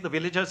say, the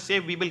villagers say,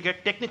 we will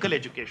get technical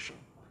education.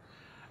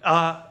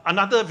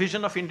 Another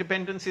vision of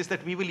independence is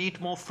that we will eat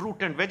more fruit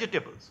and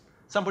vegetables.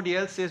 Somebody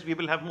else says we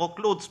will have more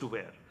clothes to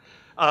wear.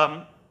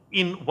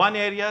 In one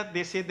area,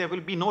 they say there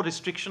will be no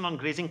restriction on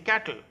grazing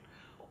cattle.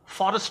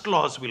 Forest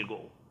laws will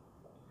go.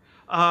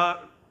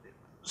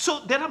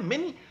 So there are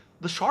many.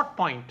 The short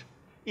point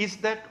is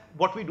that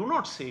what we do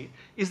not say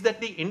is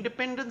that the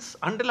independence,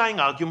 underlying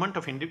argument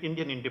of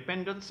Indian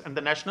independence and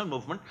the national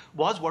movement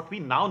was what we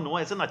now know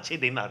as an Achhe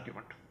Din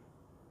argument.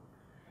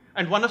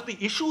 And one of the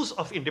issues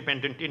of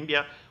independent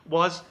India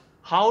was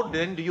how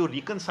then do you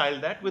reconcile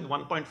that with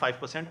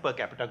 1.5% per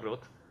capita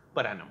growth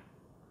per annum?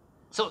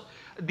 So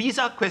these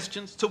are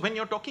questions. So when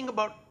you're talking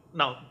about,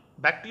 now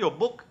back to your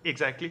book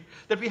exactly,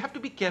 that we have to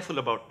be careful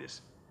about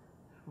this.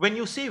 When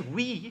you say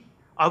we,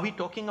 are we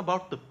talking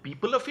about the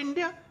people of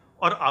India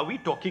or are we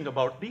talking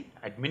about the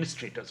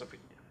administrators of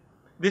India?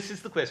 This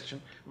is the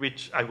question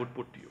which I would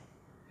put to you.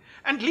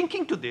 And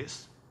linking to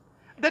this,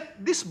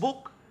 that this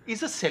book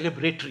is a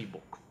celebratory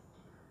book.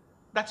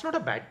 That's not a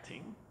bad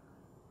thing,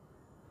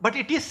 but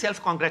it is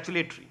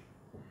self-congratulatory.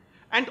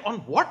 And on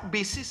what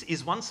basis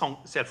is one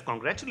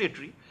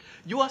self-congratulatory?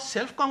 You are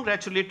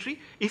self-congratulatory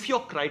if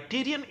your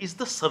criterion is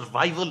the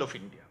survival of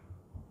India.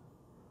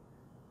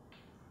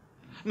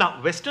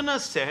 Now,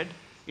 Westerners said,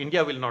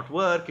 India will not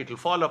work, it will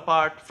fall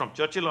apart. From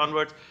Churchill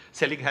onwards,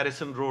 Selig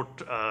Harrison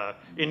wrote,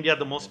 India,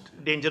 the most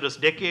dangerous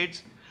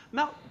decades.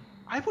 Now,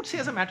 I would say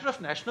as a matter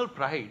of national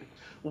pride,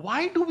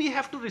 why do we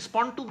have to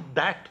respond to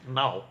that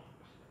now?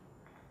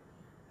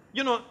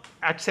 You know,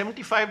 at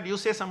 75, do you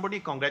say somebody,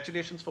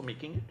 congratulations for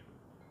making it?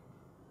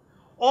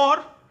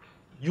 Or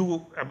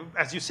you,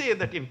 as you say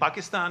that in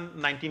Pakistan,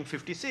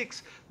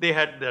 1956, they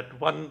had that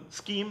one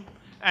scheme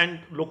and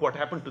look what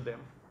happened to them.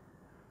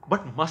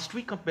 But must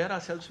we compare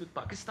ourselves with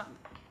Pakistan?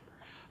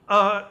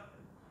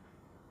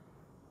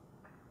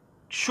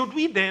 Should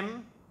we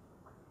then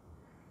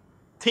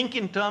think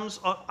in terms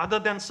of other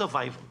than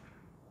survival?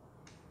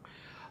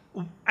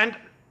 And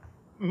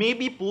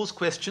maybe pose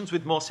questions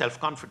with more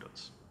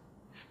self-confidence.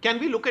 Can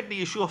we look at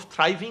the issue of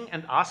thriving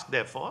and ask,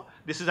 therefore,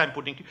 this is I'm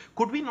putting to you,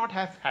 could we not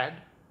have had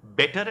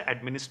better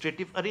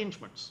administrative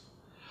arrangements?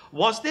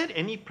 Was there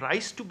any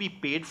price to be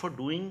paid for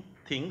doing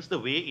things the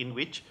way in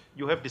which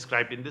you have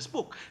described in this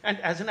book? And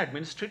as an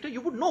administrator,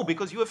 you would know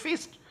because you have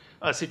faced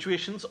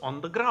situations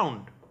on the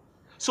ground.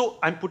 So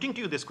I'm putting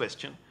to you this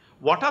question.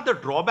 What are the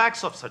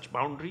drawbacks of such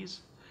boundaries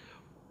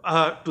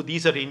to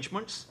these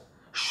arrangements?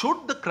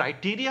 Should the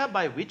criteria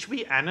by which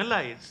we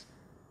analyze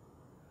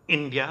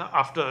India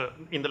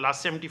in the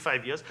last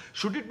 75 years,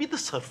 should it be the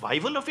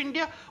survival of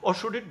India or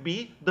should it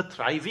be the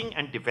thriving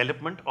and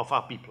development of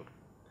our people?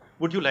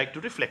 Would you like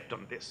to reflect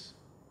on this?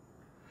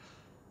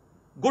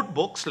 Good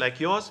books like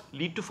yours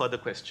lead to further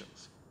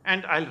questions,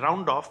 and I'll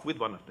round off with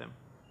one of them.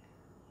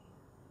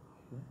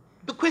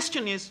 The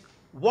question is,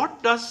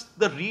 what does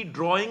the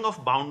redrawing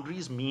of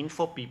boundaries mean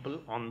for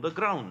people on the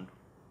ground?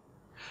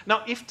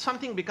 Now, if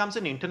something becomes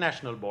an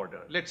international border,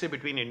 let's say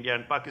between India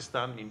and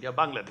Pakistan, India,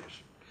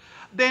 Bangladesh,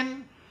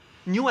 then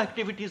new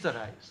activities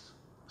arise.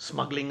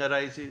 Smuggling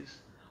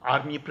arises,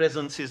 army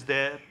presence is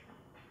there,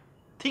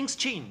 things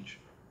change.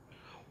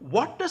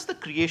 What does the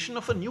creation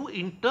of a new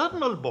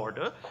internal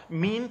border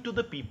mean to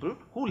the people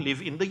who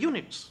live in the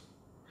units?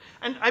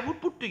 And I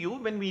would put to you,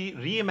 when we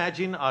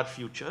reimagine our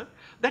future,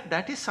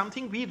 that is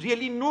something we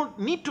really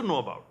need to know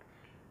about.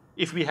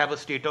 If we have a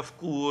state of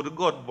Coorg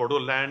or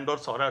Bodoland or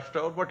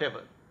Saurashtra or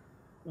whatever,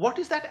 what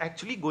is that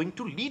actually going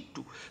to lead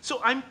to?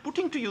 So I'm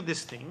putting to you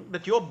this thing,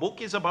 that your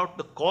book is about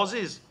the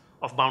causes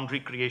of boundary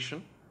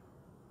creation,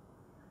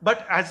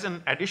 but as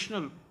an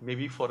additional,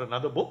 maybe for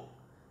another book,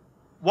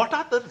 what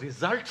are the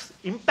results,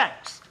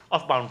 impacts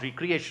of boundary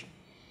creation?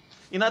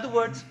 In other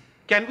words,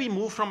 can we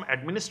move from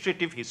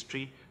administrative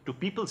history to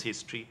people's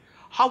history?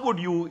 How would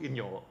you, in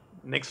your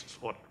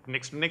next book,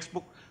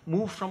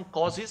 move from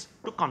causes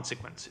to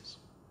consequences?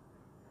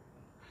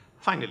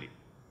 Finally,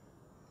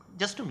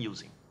 just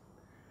amusing,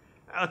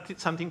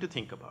 something to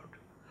think about.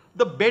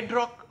 The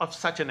bedrock of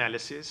such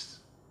analysis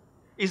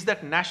is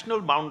that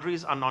national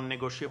boundaries are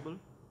non-negotiable,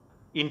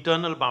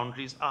 internal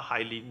boundaries are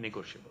highly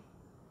negotiable.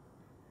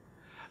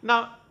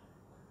 Now,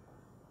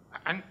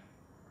 and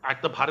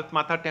at the Bharat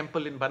Mata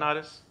temple in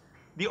Banaras,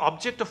 the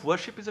object of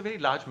worship is a very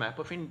large map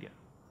of India.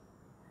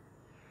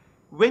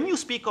 When you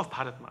speak of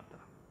Bharat Mata,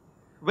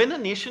 when a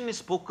nation is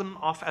spoken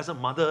of as a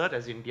mother,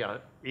 as India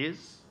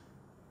is,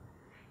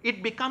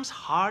 it becomes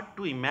hard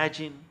to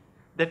imagine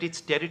that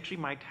its territory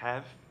might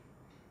have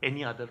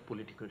any other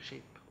political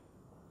shape.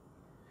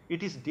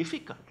 It is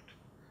difficult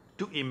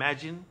to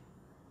imagine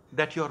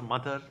that your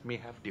mother may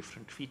have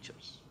different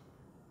features.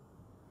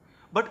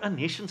 But a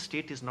nation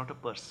state is not a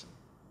person.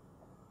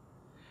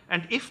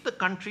 And if the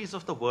countries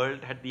of the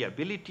world had the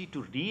ability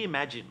to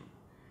reimagine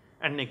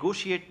and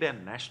negotiate their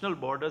national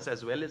borders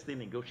as well as they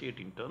negotiate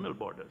internal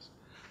borders,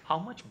 how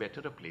much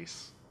better a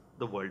place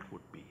the world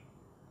would be.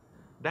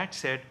 That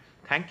said,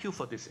 thank you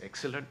for this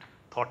excellent,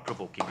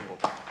 thought-provoking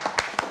book.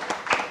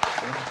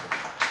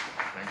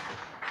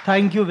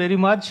 Thank you very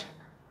much.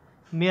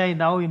 May I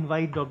now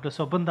invite Dr.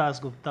 Swapan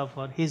Dasgupta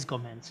for his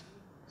comments.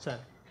 Sir.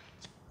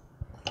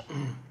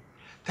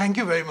 Thank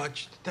you very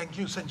much. Thank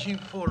you,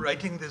 Sanjeev, for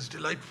writing this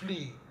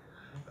delightfully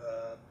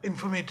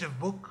informative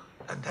book.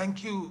 And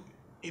thank you,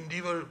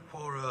 Indivar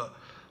for a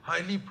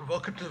highly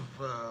provocative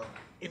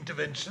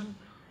intervention,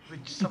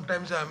 which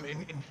sometimes I'm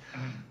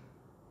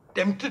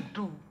tempted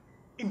to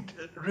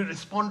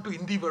respond to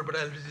Indivar, but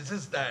I'll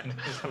resist that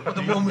for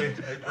the moment.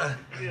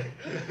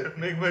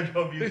 Make my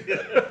job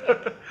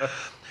easier.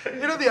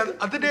 You know, the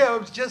other day I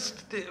was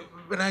just,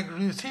 when I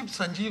received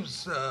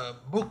Sanjeev's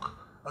book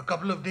a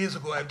couple of days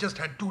ago, I've just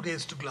had 2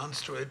 days to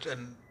glance through it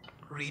and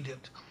read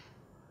it.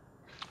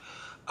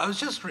 I was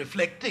just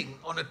reflecting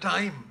on a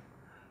time,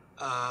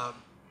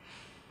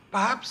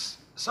 perhaps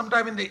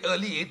sometime in the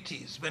early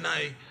 80s, when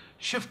I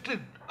shifted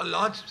a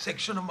large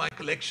section of my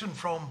collection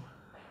from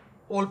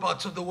all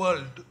parts of the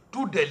world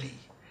to Delhi.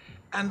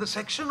 And the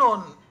section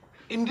on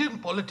Indian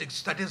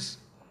politics, that is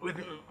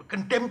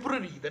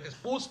contemporary, that is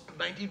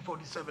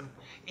post-1947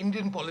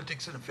 Indian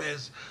politics and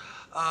affairs,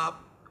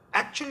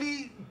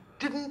 actually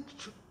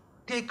didn't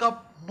take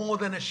up more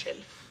than a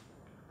shelf.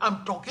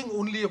 I'm talking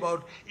only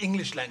about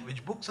English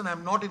language books, and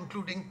I'm not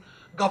including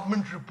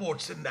government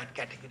reports in that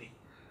category.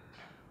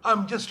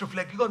 I'm just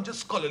reflecting on just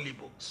scholarly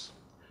books.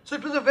 So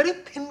it was a very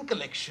thin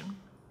collection,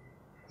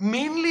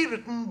 mainly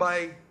written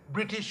by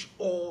British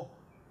or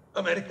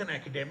American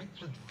academics,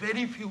 with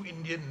very few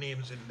Indian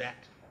names in that.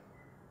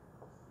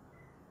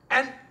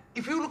 And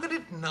if you look at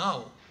it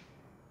now,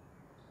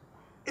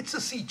 it's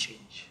a sea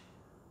change.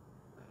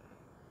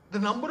 The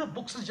number of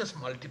books is just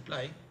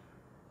multiplying.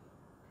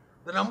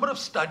 The number of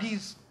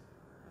studies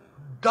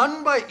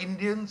done by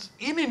Indians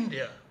in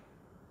India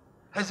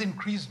has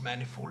increased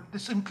manifold.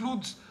 This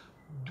includes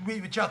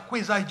which are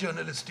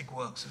quasi-journalistic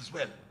works as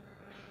well.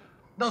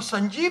 Now,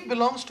 Sanjeev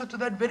belongs to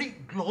that very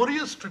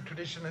glorious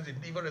tradition, as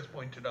Indivar has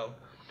pointed out,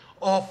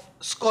 of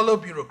scholar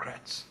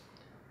bureaucrats.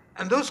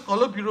 And those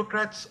scholar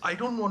bureaucrats, I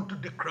don't want to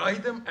decry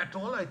them at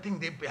all. I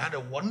think they had a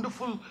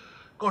wonderful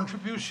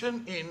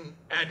contribution in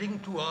adding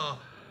to our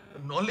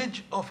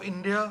knowledge of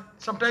India.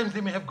 Sometimes they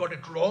may have got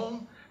it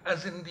wrong,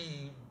 as in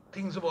the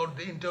things about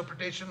the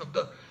interpretation of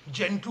the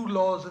Gentoo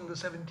laws in the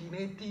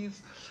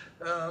 1780s,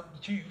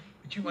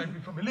 which you might be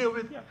familiar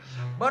with. Yeah.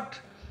 But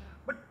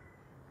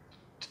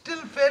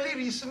till fairly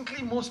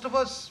recently, most of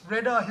us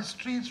read our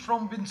histories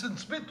from Vincent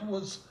Smith, who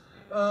was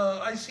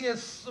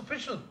ICS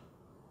official.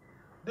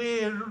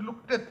 They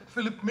looked at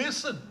Philip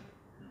Mason.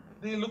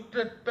 They looked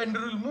at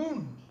Penderel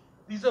Moon.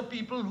 These are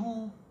people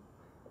who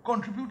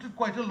contributed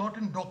quite a lot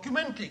in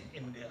documenting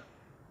India.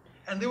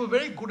 And they were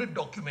very good at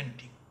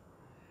documenting.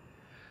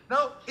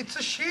 Now, it's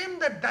a shame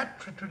that that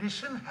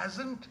tradition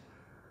hasn't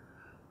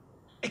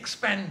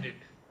expanded.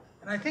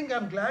 And I think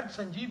I'm glad,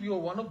 Sanjeev, you're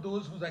one of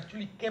those who's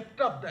actually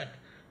kept up that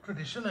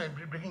tradition and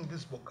bringing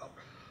this book out.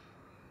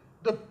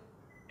 The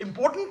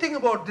important thing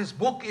about this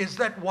book is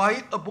that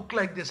why a book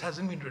like this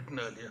hasn't been written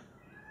earlier.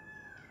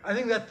 I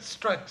think that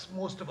strikes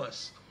most of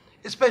us,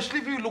 especially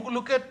if you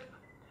look at,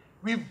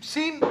 we've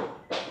seen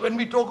when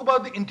we talk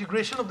about the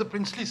integration of the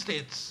princely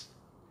states,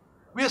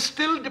 we are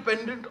still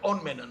dependent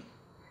on Menon.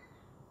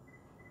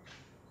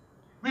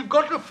 We've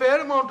got a fair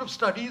amount of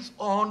studies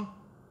on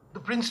the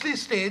princely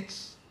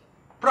states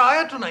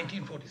prior to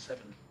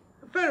 1947,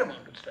 a fair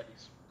amount of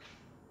studies.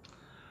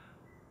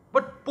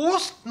 But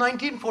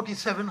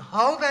post-1947,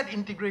 how that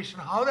integration,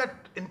 how that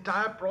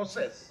entire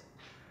process,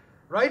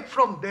 right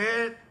from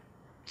there,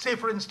 say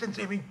for instance,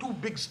 having two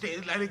big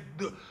states, like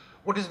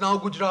what is now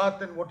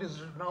Gujarat and what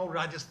is now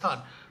Rajasthan,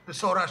 the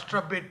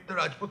Saurashtra bit, the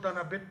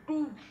Rajputana bit,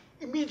 two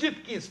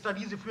immediate case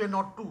studies if we are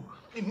not to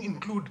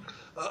include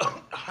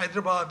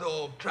Hyderabad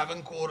or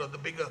Travancore or the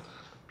bigger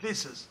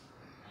places.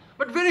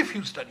 But very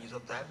few studies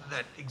of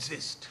that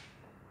exist.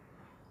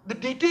 The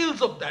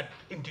details of that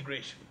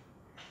integration,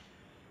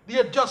 the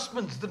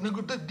adjustments, the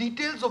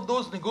details of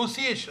those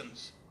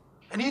negotiations.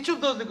 And each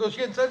of those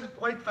negotiations are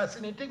quite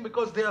fascinating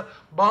because they are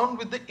bound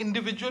with the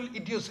individual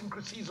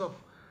idiosyncrasies of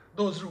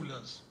those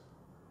rulers.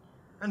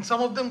 And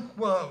some of them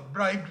were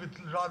bribed with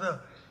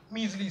rather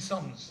measly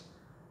sums.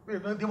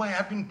 They might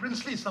have been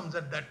princely sums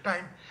at that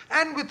time,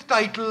 and with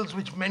titles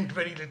which meant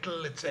very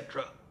little,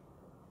 etc.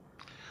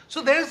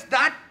 So there's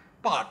that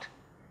part.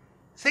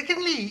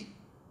 Secondly,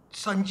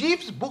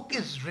 Sanjeev's book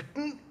is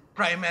written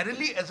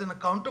primarily as an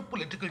account of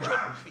political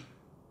geography.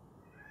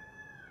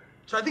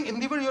 So I think,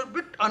 Indivar, you're a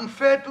bit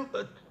unfair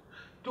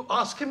to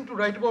ask him to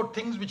write about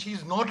things which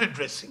he's not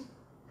addressing.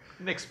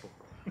 Next book.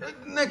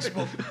 Next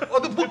book. Or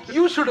the book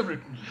you should have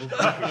written.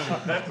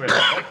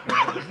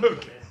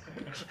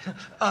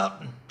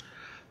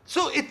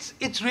 So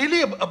it's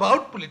really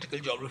about political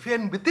geography,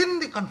 and within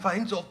the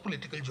confines of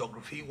political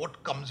geography,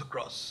 what comes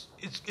across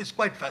is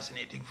quite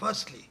fascinating.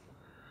 Firstly,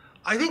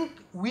 I think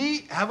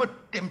we have a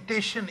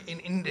temptation in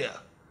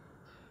India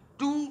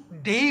to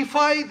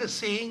deify the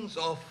sayings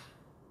of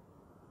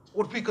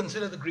what we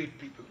consider the great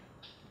people.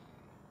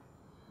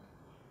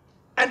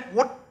 And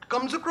what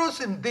comes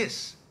across in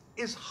this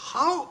is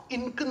how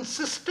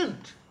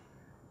inconsistent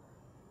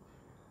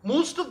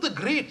most of the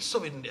greats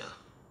of India,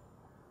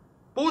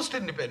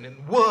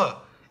 post-independent, were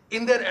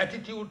in their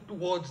attitude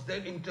towards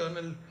their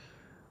internal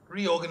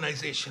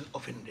reorganization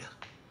of India.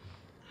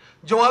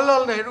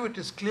 Jawaharlal Nehru, it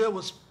is clear,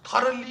 was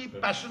thoroughly,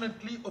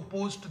 passionately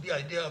opposed to the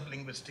idea of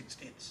linguistic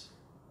states.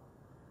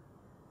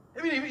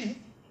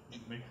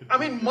 I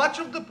mean, much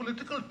of the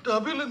political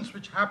turbulence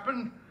which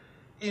happened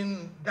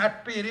in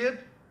that period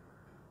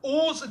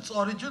owes its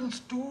origins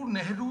to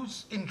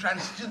Nehru's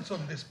intransigence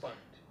on this point.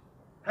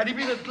 Had he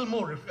been a little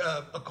more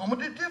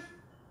accommodative,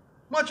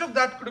 much of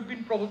that could have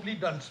been probably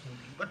done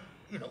smoothly. But,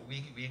 you know,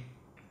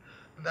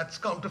 that's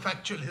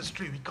counterfactual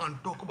history. We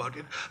can't talk about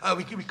it.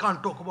 We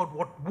can't talk about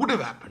what would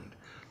have happened.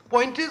 The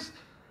point is,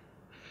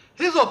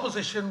 his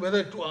opposition,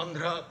 whether to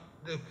Andhra,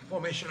 the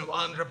formation of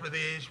Andhra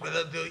Pradesh,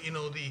 whether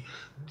the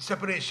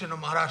separation of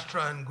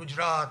Maharashtra and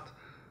Gujarat,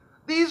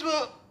 these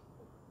were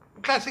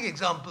classic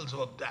examples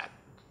of that.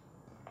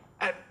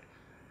 And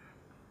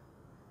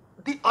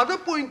the other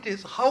point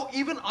is how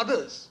even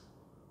others,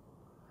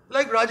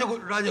 like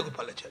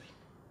Rajagopalachari,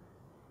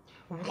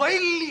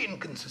 wildly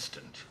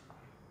inconsistent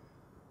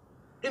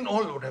in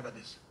all whatever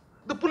this.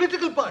 The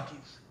political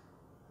parties,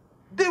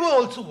 they were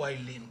also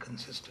wildly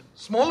inconsistent.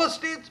 Smaller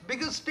states,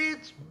 bigger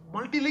states,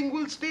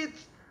 multilingual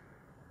states,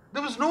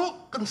 there was no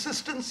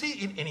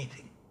consistency in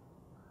anything.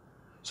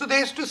 So they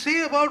used to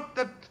say about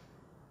that,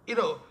 you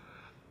know,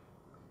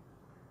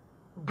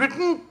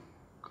 Britain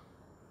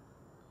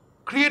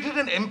created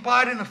an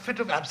empire in a fit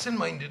of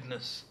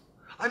absent-mindedness.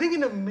 I think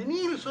in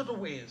many sort of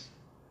ways,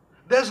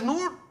 there's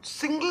no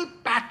single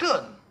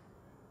pattern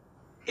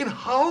in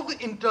how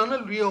the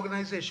internal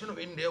reorganization of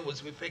India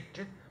was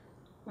effected.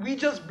 We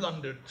just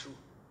blundered through.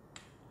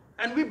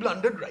 And we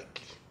blundered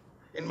rightly,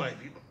 in my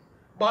view.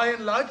 By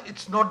and large,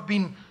 it's not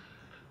been.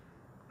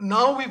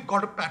 Now we've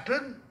got a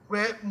pattern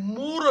where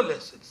more or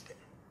less it's there.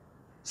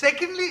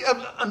 Secondly,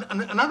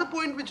 another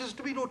point which is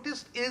to be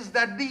noticed is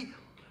that the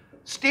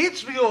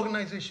States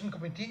Reorganization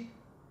Committee,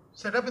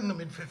 set up in the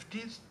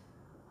mid-50s,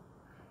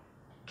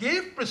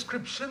 gave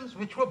prescriptions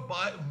which were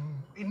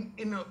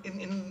in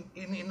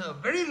a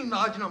very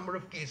large number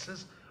of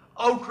cases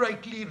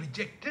outrightly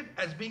rejected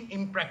as being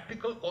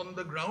impractical on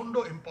the ground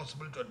or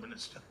impossible to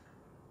administer.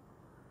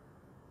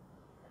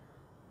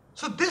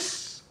 So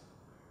this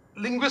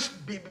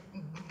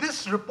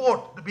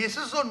report, the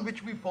basis on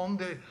which we formed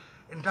the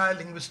entire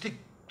linguistic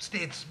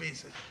states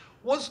basis,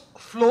 was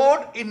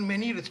flawed in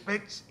many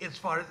respects as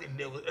far as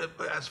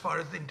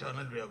the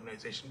internal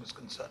reorganization was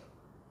concerned.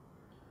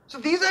 So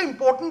these are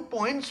important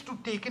points to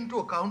take into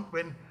account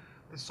when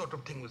this sort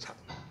of thing was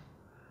happening.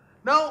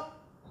 Now,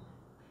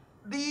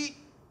 the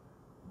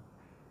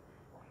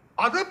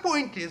other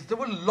point is there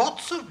were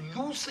lots of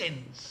loose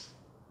ends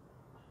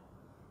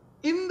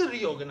in the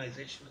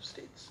reorganization of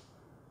states.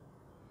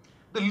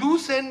 The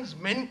loose ends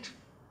meant,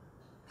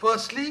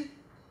 firstly,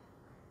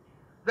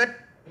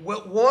 that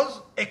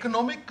was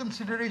economic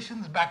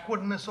considerations,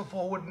 backwardness or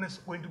forwardness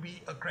going to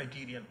be a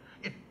criterion?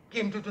 It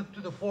came to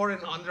the fore in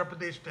Andhra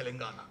Pradesh,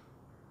 Telangana.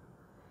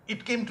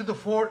 It came to the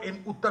fore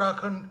in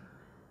Uttarakhand,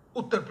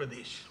 Uttar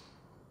Pradesh.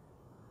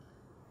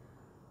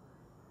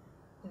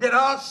 There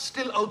are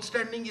still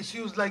outstanding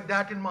issues like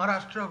that in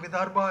Maharashtra,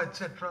 Vidarbha,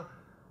 etc.,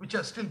 which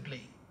are still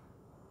playing.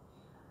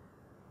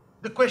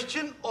 The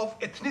question of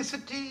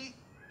ethnicity,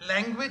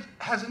 language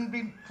hasn't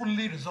been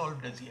fully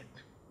resolved as yet.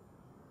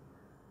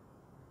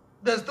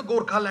 There's the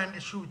Gorkha land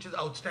issue which is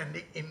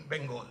outstanding in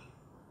Bengal.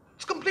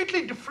 It's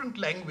completely different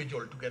language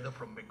altogether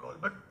from Bengal,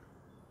 but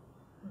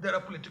there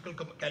are political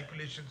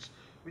calculations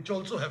which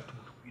also have to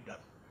be done.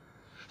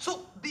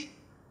 So the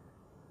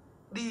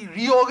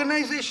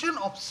reorganization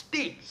of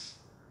states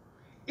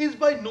is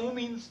by no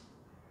means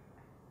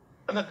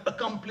an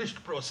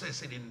accomplished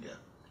process in India.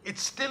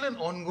 It's still an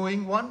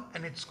ongoing one,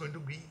 and it's going to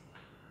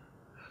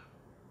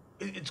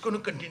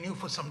continue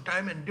for some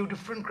time, and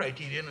different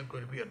criteria are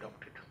going to be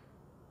adopted.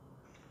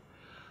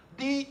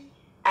 The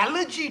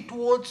allergy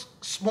towards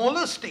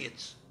smaller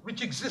states,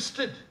 which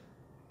existed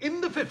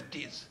in the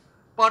 50s,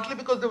 partly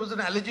because there was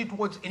an allergy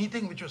towards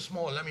anything which was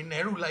small. I mean,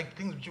 Nehru liked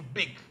things which were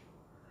big.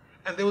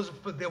 And there was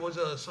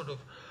a sort of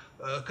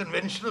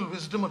conventional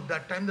wisdom at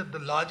that time that the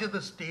larger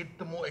the state,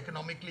 the more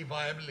economically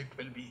viable it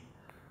will be.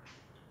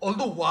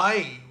 Although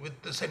why,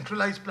 with the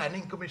centralized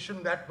planning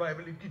commission, that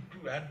viability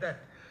to add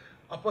that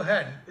upper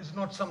hand is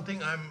not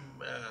something I'm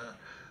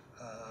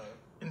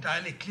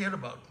entirely clear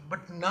about.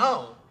 But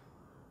now,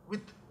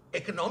 with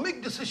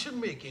economic decision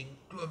making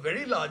to a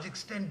very large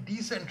extent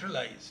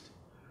decentralized,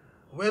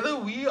 whether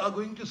we are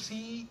going to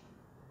see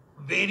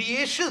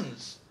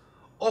variations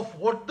of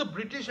what the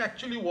British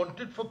actually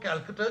wanted for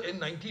Calcutta in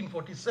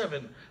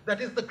 1947,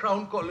 that is the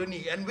Crown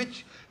Colony, and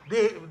which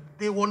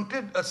they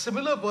wanted a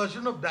similar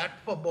version of that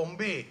for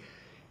Bombay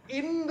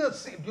during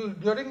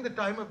the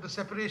time of the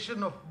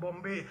separation of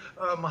Bombay,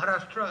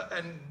 Maharashtra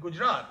and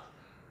Gujarat,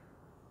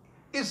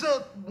 is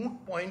a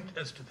moot point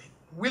as to think.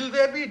 Will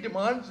there be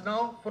demands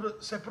now for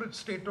a separate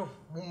state of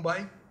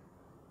Mumbai?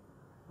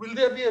 Will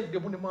there be a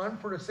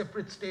demand for a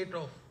separate state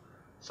of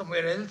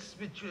somewhere else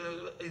which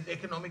is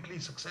economically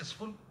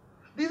successful?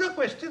 These are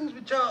questions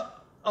which are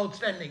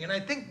outstanding, and I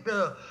think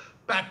the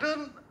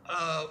pattern,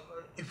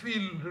 if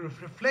we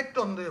reflect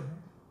on the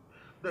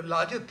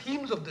larger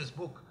themes of this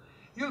book,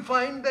 you'll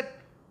find that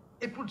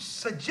it would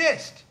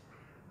suggest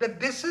that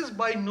this is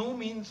by no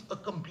means a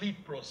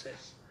complete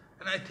process,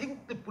 And I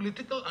think the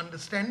political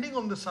understanding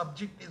on the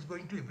subject is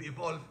going to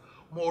evolve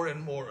more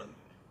and more.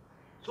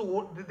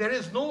 So there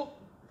is no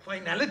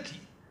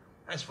finality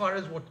as far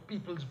as what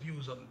people's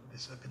views on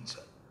this are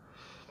concerned.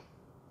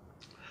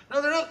 Now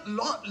there are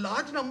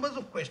large numbers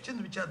of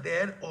questions which are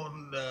there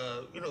on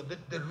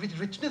the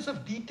richness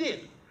of detail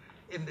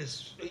in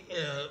this.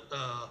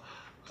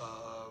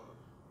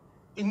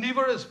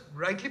 Indivar has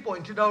rightly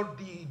pointed out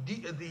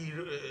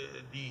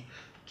the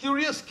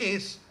curious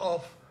case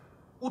of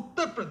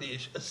Uttar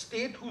Pradesh, a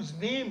state whose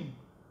name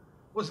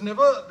was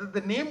never,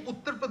 the name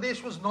Uttar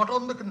Pradesh was not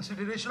on the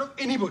consideration of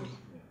anybody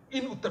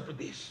in Uttar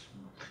Pradesh,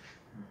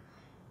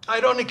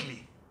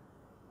 ironically.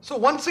 So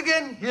once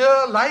again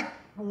here, like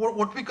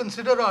what we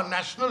consider our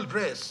national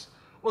dress,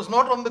 was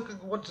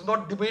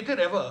not debated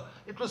ever.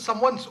 It was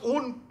someone's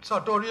own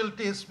sartorial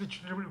taste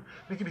which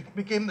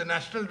became the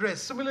national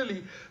dress.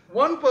 Similarly,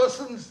 one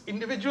person's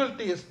individual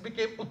taste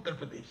became Uttar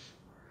Pradesh.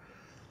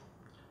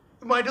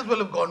 You might as well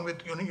have gone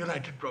with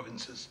United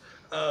Provinces.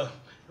 It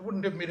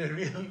wouldn't have made a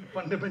real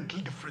fundamental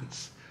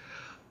difference.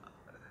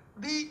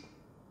 The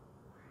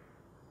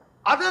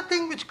other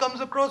thing which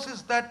comes across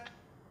is that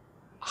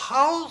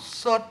how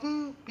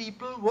certain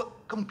people were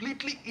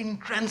completely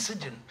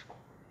intransigent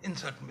in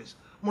certain ways.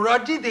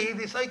 Morarji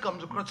Desai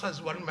comes across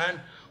as one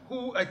man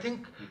who I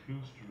think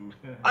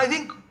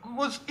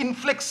was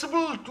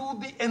inflexible to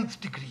the nth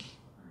degree.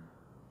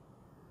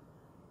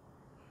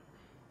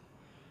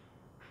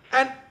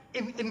 And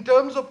in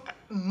terms of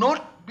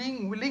not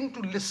being willing to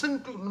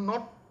listen to,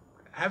 not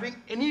having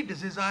any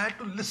desire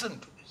to listen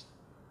to this.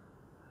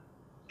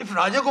 If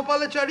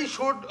Rajagopalachari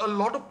showed a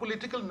lot of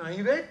political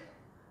naivete,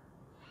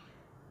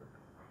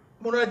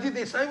 Morarji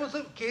Desai was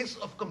a case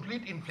of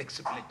complete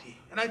inflexibility.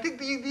 And I think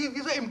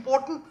these are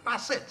important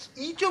facets,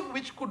 each of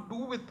which could do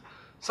with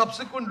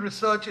subsequent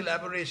research,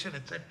 elaboration,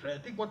 etc. I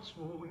think what's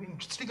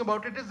interesting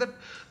about it is that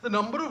the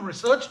number of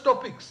research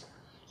topics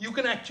you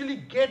can actually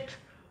get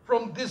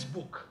from this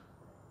book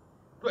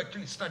to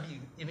actually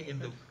study in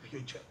the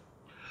future.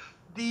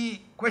 The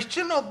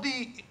question of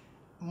the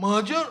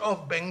merger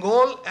of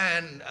Bengal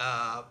and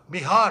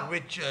Bihar,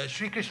 which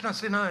Sri Krishna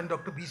Sinha and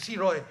Dr. B.C.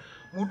 Roy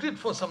mooted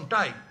for some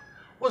time,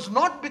 was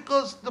not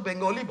because the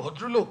Bengali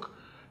Bhadralok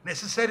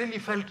necessarily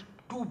felt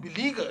too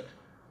beleaguered.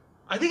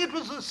 I think it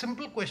was a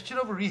simple question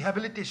of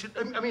rehabilitation.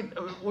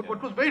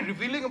 What was very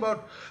revealing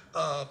about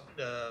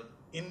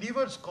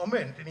Indivar's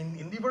comment, and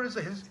Indivar is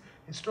a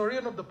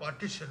historian of the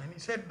partition, and he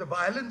said the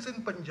violence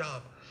in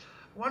Punjab,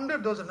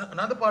 wondered there was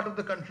another part of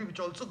the country which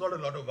also got a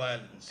lot of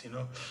violence,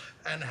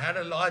 and had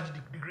a large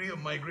degree of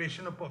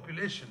migration of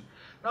population.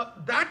 Now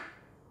that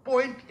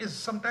point is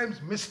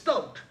sometimes missed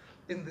out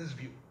in this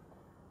view,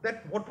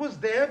 that what was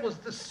there was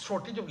this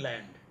shortage of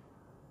land,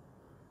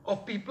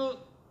 of people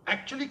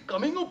actually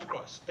coming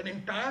across an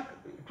entire,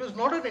 it was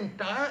not an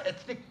entire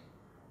ethnic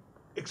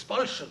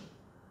expulsion,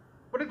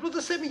 but it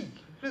was it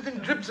was in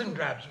dribs and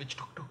drabs which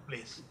took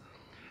place.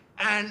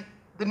 And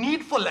the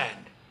need for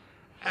land,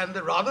 and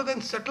rather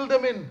than settle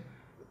them in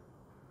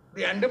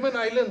the Andaman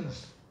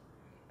Islands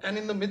and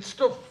in the midst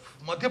of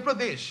Madhya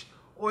Pradesh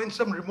or in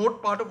some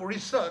remote part of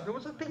Orissa, there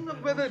was a thing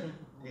of whether,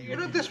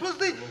 this was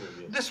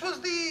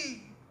the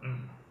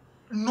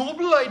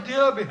noble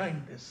idea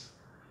behind this.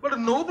 But a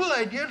noble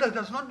idea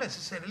does not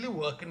necessarily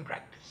work in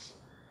practice.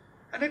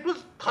 And it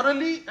was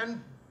thoroughly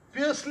and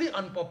fiercely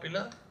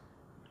unpopular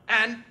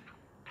and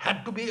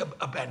had to be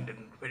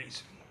abandoned very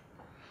soon.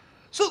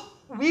 So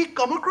we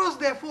come across,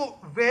 therefore,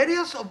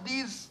 various of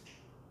these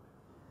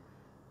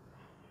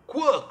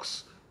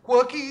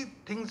quirky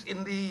things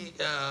in the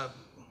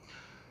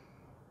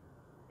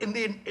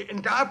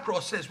entire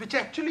process, which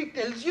actually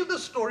tells you the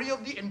story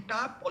of the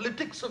entire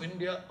politics of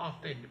India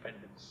after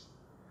independence.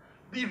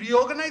 The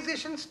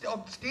reorganization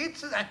of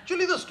states is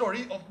actually the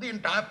story of the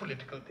entire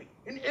political thing.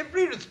 In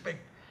every respect,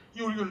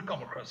 you'll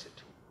come across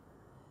it.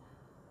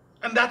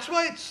 And that's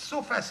why it's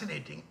so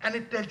fascinating, and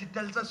it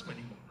tells us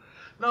many more.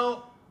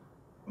 Now,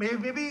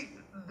 maybe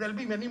there'll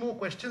be many more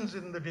questions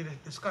in the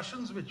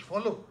discussions which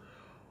follow.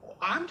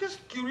 I'm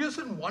just curious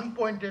in one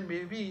point, and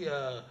maybe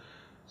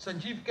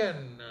Sanjeev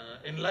can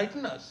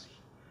enlighten us.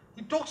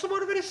 He talks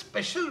about a very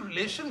special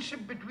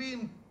relationship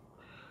between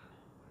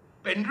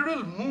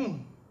Penderal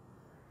Moon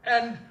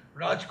and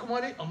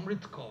Rajkumari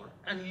Amrit Kaur,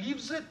 and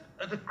leaves it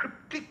as a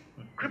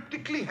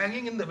cryptically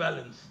hanging in the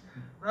balance.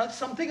 That's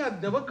something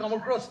I've never come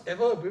across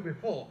ever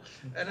before,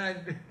 and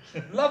I'd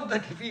love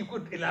that if you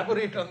could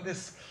elaborate on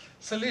this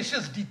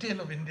salacious detail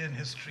of Indian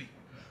history.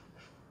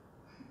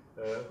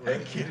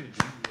 Thank you.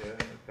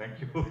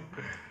 Thank you.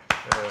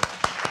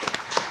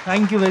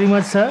 Thank you very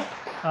much, sir.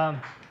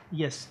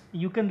 Yes,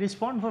 you can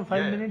respond for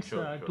 5 minutes to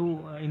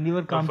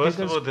Indivar Kamtekar's First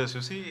about this,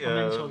 you see,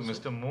 comments also.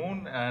 Mr.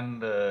 Moon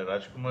and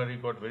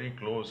Rajkumari got very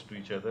close to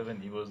each other when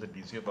he was the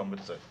DC of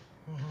Amritsar.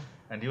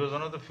 And he was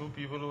one of the few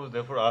people who was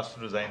therefore asked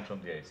to resign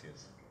from the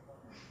ICS.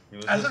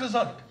 As a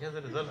result? As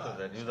a result of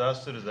that. He was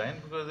asked to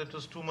resign because it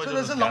was too much of a So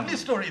there's scandal. a lovely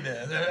story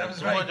there. I was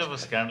Too right. much of a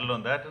scandal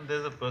on that, and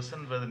there's a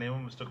person by the name of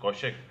Mr.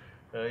 Kaushik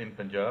in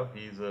Punjab.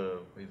 He's a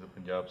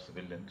Punjab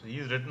civilian. So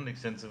he's written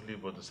extensively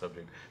about the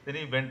subject. Then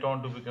he went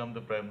on to become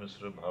the Prime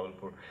Minister of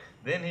Bhavalpur.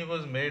 Then he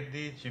was made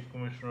the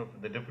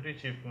Deputy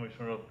Chief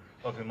Commissioner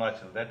of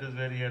Himachal. That is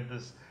where he had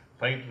this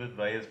fight with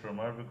Y.S.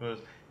 Pramar, because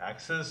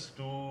access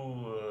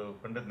to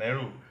Pandit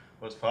Nehru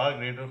was far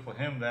greater for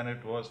him than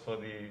it was for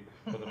the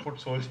foot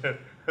soldier.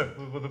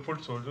 For the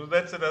foot soldiers.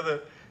 That's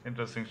another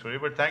interesting story.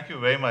 But thank you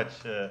very much.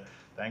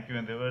 Thank you,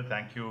 Indivar.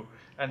 Thank you.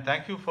 And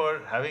thank you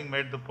for having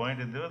made the point,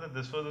 Indivar, that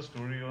this was a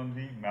story on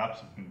the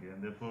maps of India.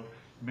 And therefore,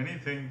 many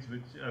things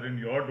which are in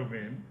your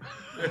domain.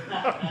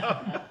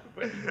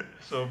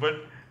 But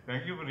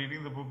thank you for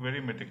reading the book very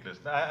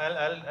meticulously.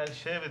 I'll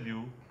share with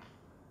you.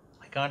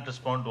 I can't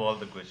respond to all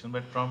the questions,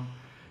 but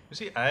you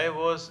see, I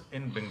was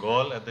in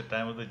Bengal at the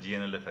time of the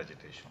GNLF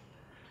agitation.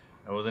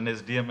 I was an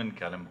SDM in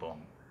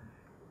Kalimpong.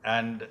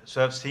 And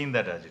so I've seen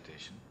that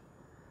agitation.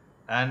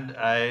 And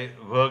I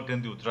worked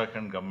in the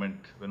Uttarakhand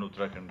government when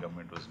Uttarakhand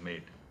government was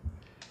made.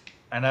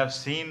 And I've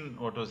seen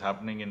what was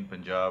happening in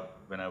Punjab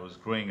when I was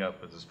growing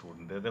up as a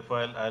student there.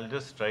 Therefore, I'll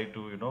just try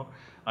to,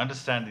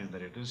 understand these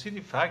narratives. See,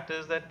 the fact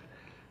is that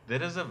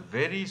there is a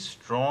very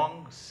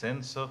strong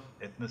sense of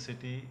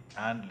ethnicity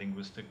and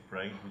linguistic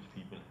pride which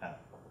people have.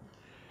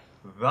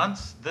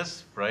 Once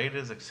this pride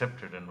is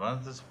accepted, and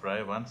once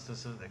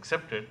this is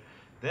accepted,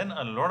 then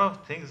a lot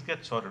of things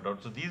get sorted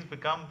out. So these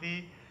become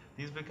the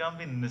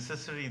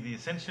necessary, the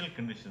essential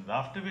conditions,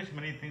 after which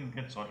many things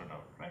get sorted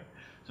out, right?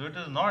 So it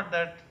is not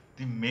that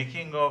the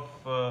making of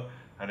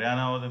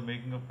Haryana or the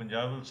making of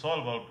Punjab will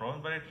solve all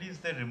problems, but at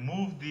least they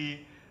remove the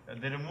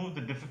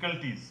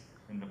difficulties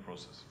in the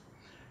process.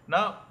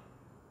 Now,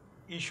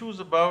 issues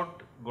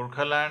about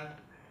Gorkhaland,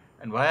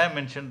 and why I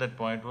mentioned that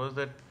point was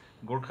that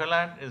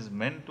Gorkhaland is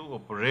meant to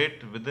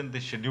operate within the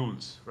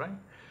schedules, right?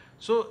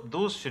 So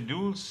those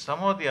schedules,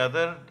 some or the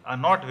other, are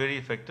not very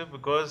effective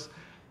because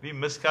we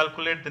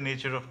miscalculate the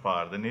nature of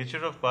power. The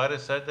nature of power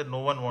is such that no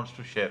one wants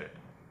to share it.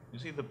 You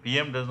see, the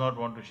PM does not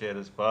want to share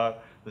his power,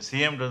 the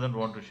CM doesn't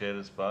want to share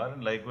his power,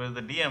 and likewise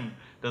the DM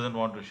doesn't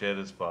want to share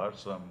his power.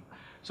 So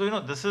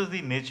this is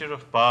the nature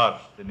of power.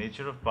 The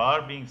nature of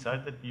power being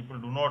such that people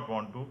do not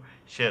want to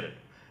share it.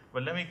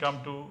 But let me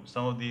come to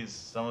some of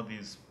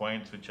these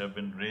points which have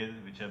been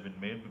raised, which have been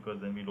made, because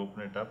then we'll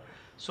open it up.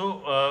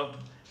 So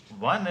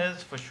one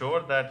is for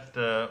sure that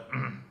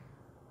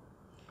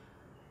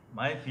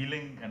my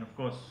feeling, and of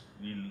course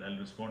I'll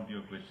respond to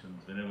your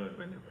questions whenever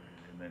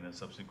in a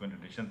subsequent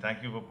edition.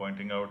 Thank you for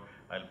pointing out.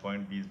 I'll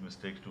point these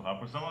mistakes to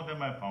Harper. Some of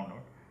them I found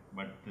out,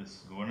 but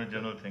this Governor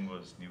General thing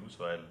was new,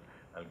 so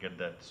I'll get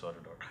that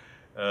sorted out.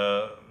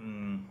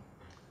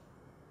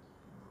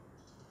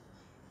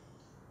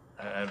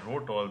 I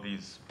wrote all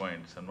these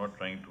points. I'm not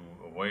trying to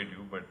avoid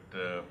you, but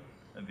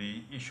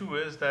the issue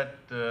is that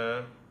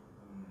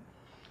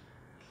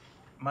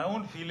my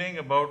own feeling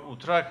about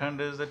Uttarakhand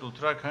is that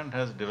Uttarakhand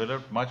has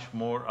developed much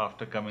more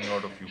after coming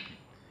out of UP.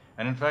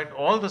 And in fact,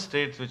 all the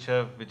states which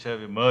have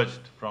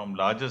emerged from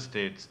larger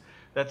states,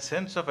 that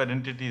sense of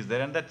identity is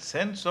there, and that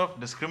sense of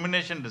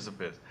discrimination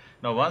disappears.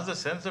 Now, once the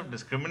sense of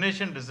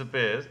discrimination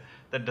disappears,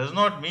 that does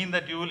not mean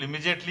that you will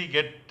immediately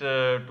get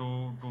to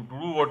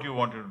do what you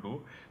wanted to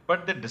do,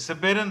 but the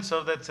disappearance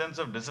of that sense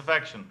of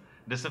disaffection,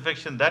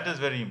 that is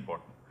very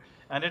important.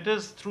 And it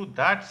is through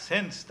that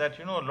sense that,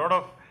 a lot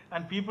of,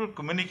 and people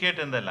communicate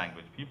in their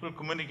language. People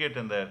communicate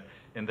in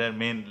their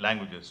main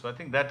languages. So I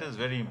think that is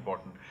very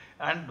important.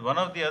 And one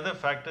of the other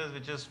factors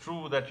which is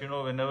true that,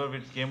 when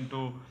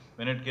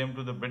it came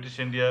to the British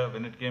India,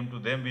 when it came to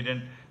them, we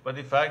didn't. But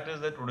the fact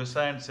is that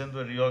Odisha and Sindh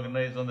were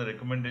reorganized on the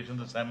recommendation of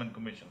the Simon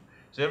Commission.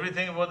 So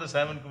everything about the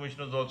Simon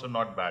Commission was also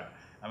not bad.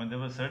 I mean, there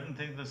were certain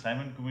things the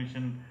Simon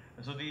Commission,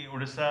 so the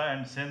Odisha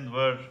and Sindh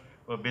were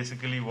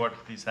basically what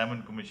the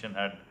Simon Commission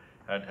had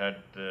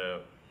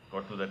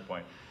got to that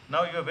point.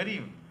 Now, you are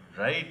very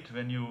right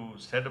when you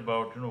said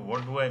about,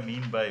 what do I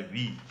mean by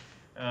we?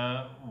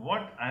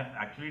 What I've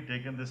actually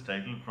taken this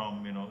title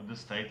from,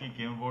 this title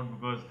came about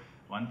because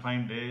one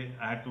fine day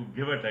I had to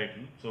give a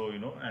title, so,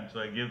 and so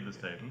I gave this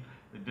title.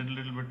 It did a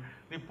little bit.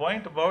 The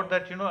point about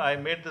that, I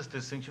made this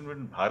distinction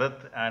between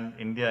Bharat and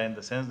India in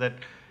the sense that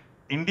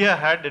India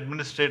had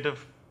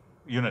administrative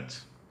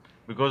units,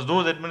 because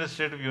those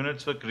administrative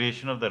units were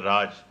creation of the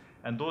Raj,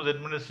 and those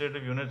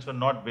administrative units were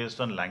not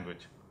based on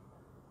language.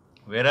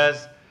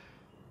 Whereas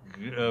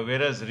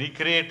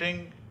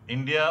recreating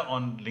India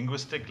on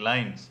linguistic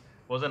lines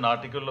was an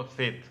article of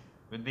faith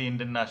with the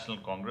Indian National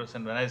Congress.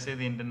 And when I say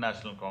the Indian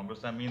National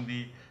Congress, I mean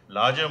the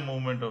larger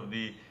movement of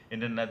the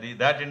Indian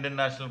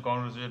National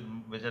Congress,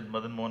 which had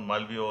Madan Mohan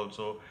Malviya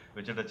also,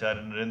 which had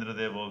Acharya Narendra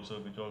Dev also,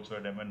 which also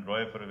had M.N.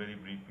 Roy for a very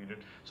brief period.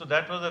 So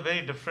that was a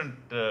very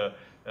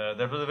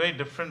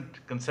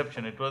different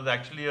conception. It was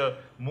actually a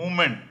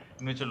movement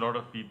in which a lot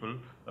of people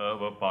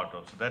were part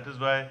of. So that is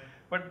why.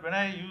 But when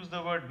I use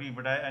the word we,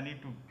 but I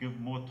need to give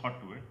more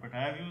thought to it. But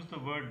I have used the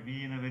word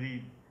we in a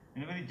very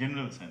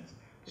general sense.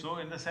 So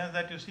in the sense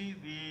that you see,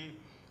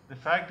 the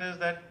fact is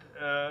that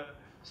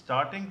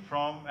starting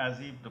from,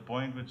 the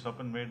point which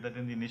Swapan made, that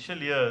in the initial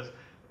years,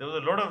 there was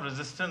a lot of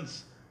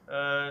resistance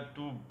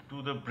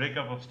to the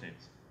breakup of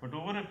states. But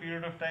over a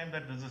period of time,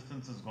 that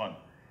resistance is gone.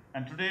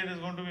 And today it is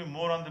going to be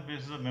more on the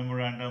basis of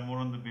memoranda, more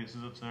on the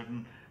basis of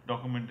certain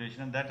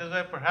documentation. And that is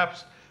why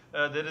perhaps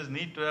there is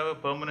need to have a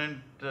permanent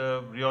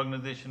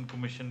reorganization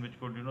commission which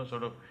could,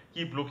 sort of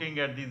keep looking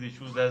at these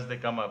issues as they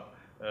come up.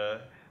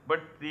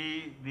 But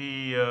the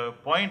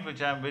point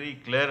which I am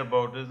very clear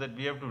about is that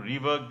we have to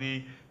rework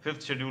the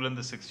 5th schedule and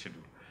the 6th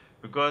schedule,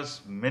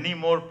 because many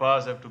more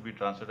powers have to be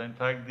transferred. In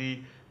fact,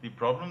 the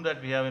problem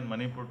that we have in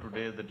Manipur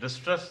today, the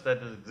distrust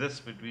that exists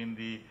between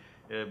the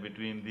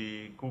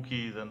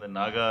Kukis and the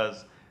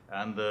Nagas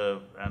and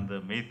the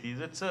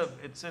Meithis,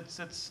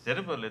 it's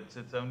terrible.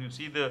 I mean, you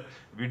see the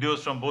videos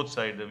from both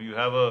sides. I mean, you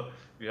have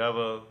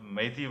a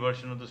Meithi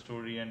version of the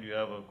story and you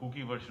have a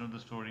Kuki version of the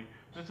story.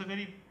 So it's a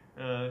very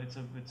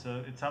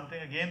it's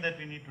something again that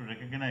we need to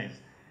recognize.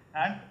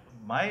 And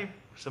my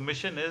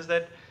submission is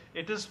that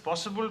it is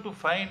possible to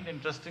find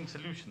interesting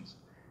solutions.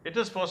 It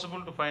is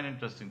possible to find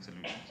interesting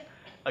solutions.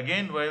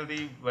 Again,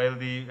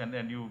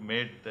 and you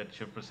made that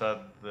Shiv Prasad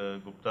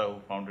Gupta,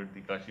 who founded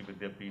the Kashi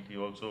Vidyapeeth, he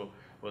also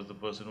was the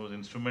person who was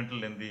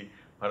instrumental in the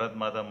Bharat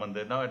Mata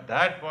Mandir. Now, at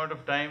that point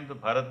of time, the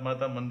Bharat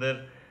Mata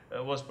Mandir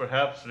was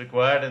perhaps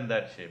required in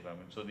that shape. I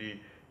mean, so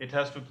it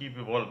has to keep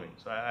evolving.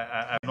 So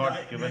I have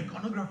not given. The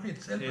iconography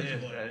itself is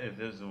evolved. It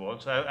is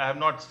evolved. So I have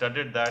not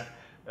studied that,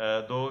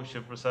 though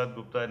Shiv Prasad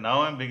Gupta.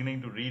 Now I'm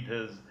beginning to read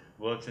his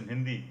works in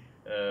Hindi.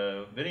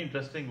 Very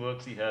interesting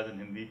works he has in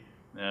Hindi.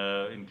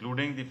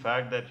 Including the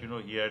fact that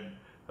he had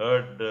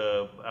heard,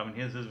 I mean,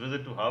 his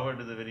visit to Harvard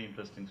is a very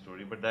interesting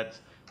story, but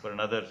that's for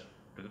another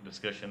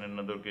discussion and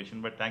another occasion.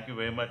 But thank you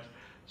very much,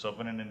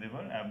 Swapan and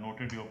Indivar. I have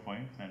noted your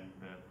points, and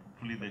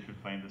hopefully they should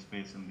find a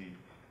space in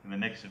the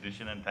next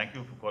edition. And thank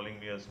you for calling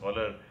me a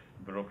scholar,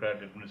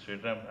 bureaucrat,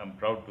 administrator. I'm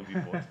proud to be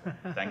both.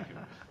 Thank you.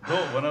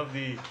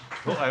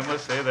 Though I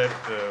must say that.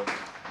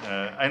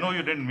 I know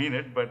you didn't mean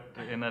it, but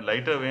in a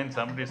lighter vein,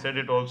 somebody said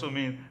it also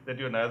means that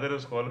you're neither a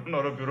scholar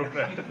nor a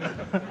bureaucrat.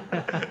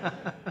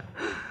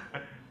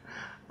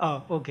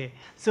 Oh, okay.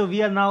 So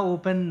we are now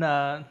open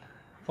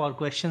for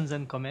questions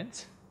and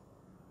comments.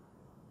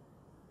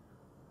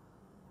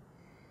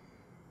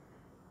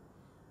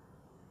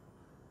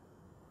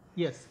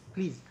 Yes,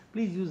 please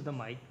use the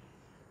mic.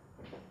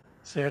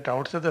 Say at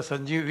outset, the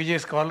Sanjeev is a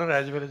scholar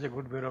as well as a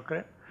good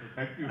bureaucrat.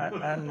 Thank you.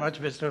 And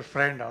much better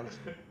friend also.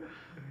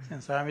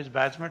 Since I am his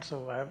batchmate,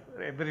 so I have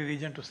every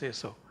reason to say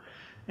so.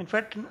 In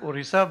fact, in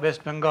Orissa,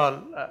 West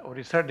Bengal,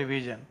 Orissa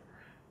division,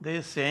 they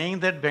are saying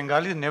that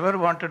Bengalis never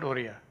wanted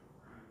Oriya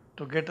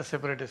to get a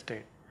separate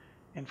state.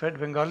 In fact,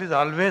 Bengalis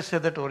always say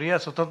that Oriya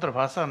Swatantra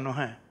Bhasha no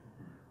hai,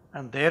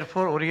 and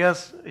therefore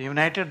Oriyas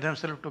united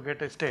themselves to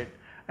get a state,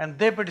 and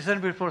they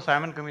petitioned before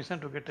Simon Commission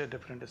to get a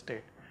different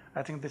state.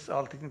 I think this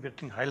all things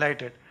getting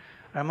highlighted.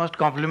 I must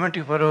compliment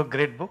you for a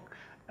great book.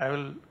 I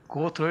will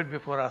go through it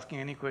before asking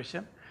any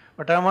question.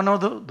 But I am one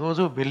of those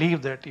who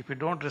believe that if you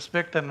don't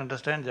respect and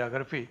understand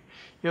geography,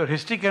 your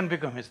history can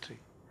become history.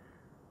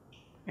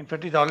 In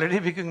fact, it's already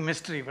becoming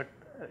mystery, but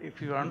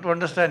if you want to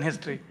understand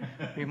history,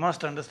 we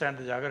must understand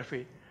the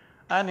geography.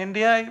 And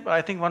India,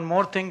 I think one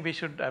more thing we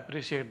should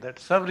appreciate, that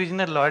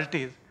sub-regional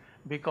loyalties,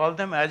 we call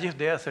them as if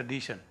they are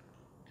sedition.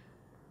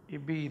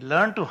 If we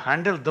learn to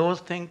handle those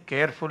things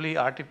carefully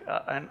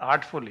and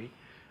artfully,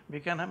 we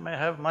can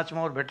have much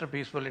more better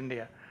peaceful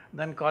India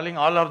than calling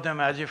all of them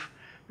as if.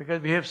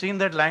 Because we have seen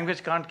that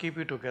language can't keep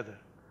you together.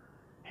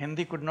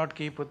 Hindi could not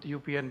keep with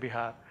UP and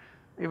Bihar.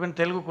 Even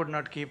Telugu could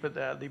not keep with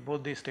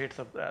both the states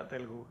of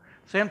Telugu.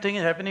 Same thing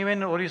is happening even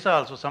in Orissa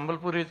also.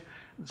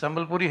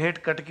 Sambalpuri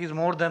hate Katkis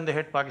more than they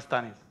hate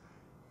Pakistanis.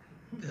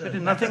 It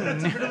is nothing.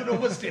 That's a bit of an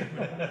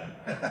overstatement.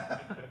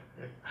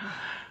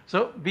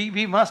 So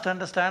we must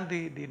understand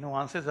the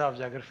nuances of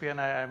geography, and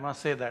I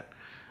must say that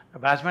a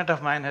batchmate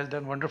of mine has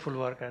done wonderful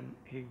work and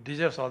he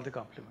deserves all the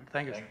compliment.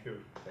 Thank you. Thank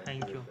you.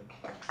 Thank you.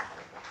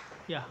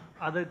 Yeah,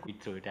 other.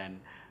 Through it, and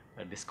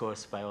a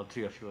discourse by all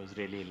three of you was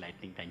really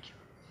enlightening. Thank you.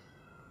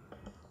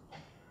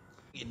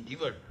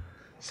 Indivar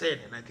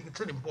said, and I think it's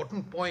an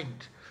important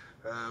point,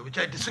 which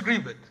I disagree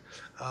with,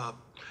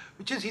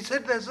 which is he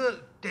said there's a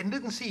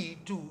tendency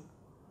to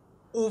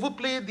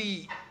overplay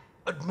the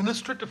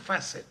administrative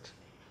facet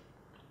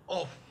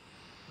of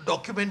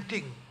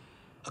documenting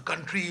a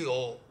country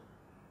or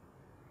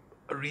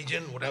a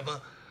region, whatever,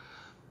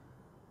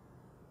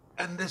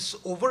 and this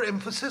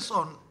overemphasis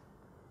on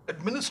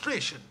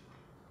administration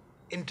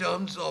in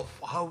terms of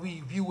how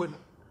we view in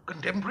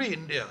contemporary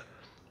India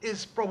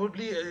is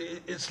probably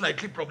is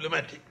slightly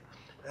problematic.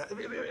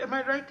 Am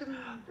I right?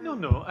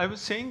 No. I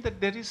was saying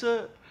that there's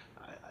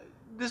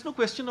no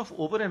question of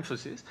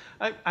overemphasis.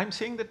 I'm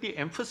saying that the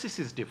emphasis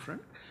is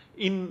different.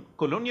 In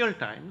colonial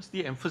times,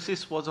 the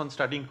emphasis was on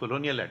studying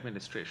colonial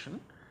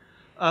administration.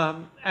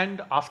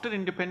 And after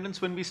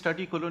independence, when we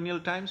study colonial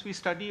times, we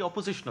study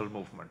oppositional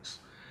movements.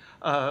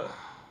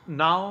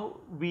 Now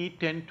we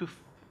tend to,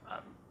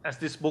 as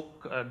this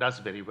book does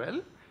very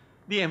well,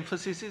 the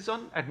emphasis is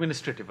on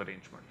administrative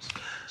arrangements.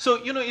 So,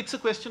 it's a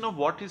question of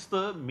what is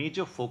the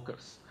major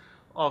focus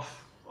of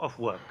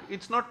work.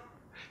 It's not,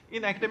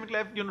 in academic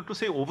life, to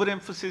say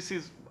overemphasis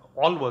is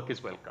all work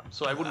is welcome.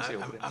 So I wouldn't say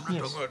I'm overemphasize. not talking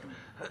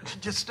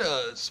about, just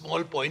a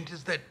small point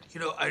is that,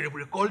 I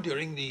recall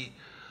during the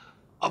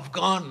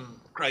Afghan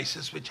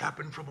crisis, which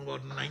happened from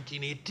about the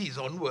 1980s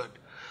onward,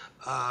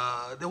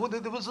 there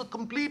was a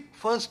complete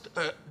first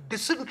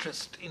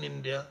disinterest in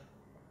India.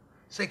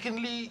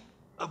 Secondly,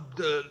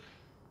 the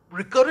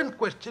recurrent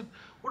question,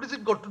 what has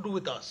it got to do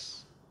with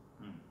us?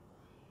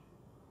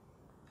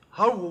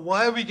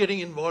 Why are we getting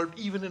involved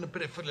even in a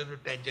peripheral or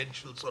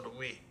tangential sort of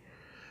way?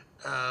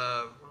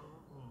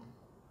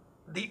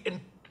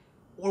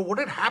 What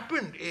had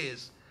happened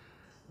is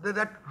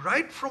that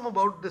right from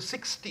about the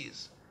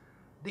 60s,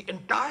 the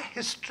entire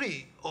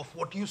history of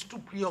what used to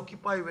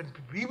preoccupy when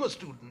we were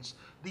students,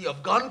 the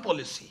Afghan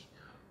policy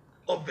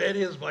of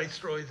various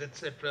viceroys,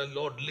 etc.,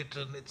 Lord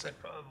Lytton, etc.,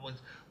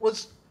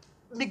 was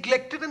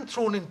neglected and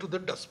thrown into the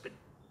dustbin.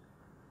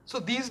 So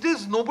these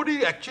days,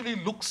 nobody actually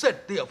looks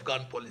at the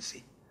Afghan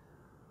policy.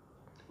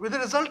 With the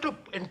result of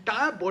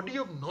entire body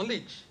of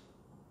knowledge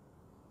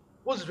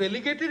was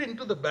relegated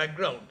into the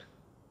background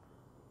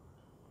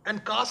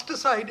and cast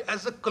aside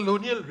as a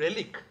colonial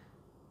relic,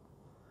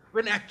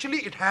 when actually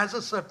it has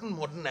a certain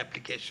modern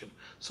application.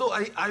 So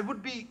I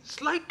would be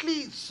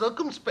slightly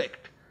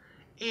circumspect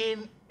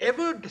in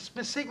ever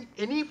dismissing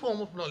any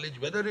form of knowledge,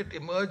 whether it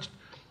emerged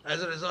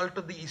as a result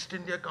of the East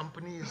India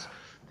Company's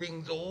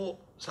things or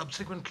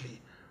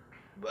subsequently,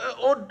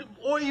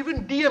 or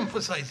even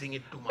de-emphasizing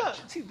it too much.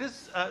 Yeah, see,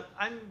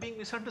 I'm being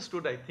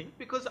misunderstood, I think,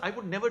 because I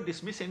would never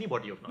dismiss any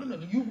body of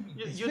knowledge.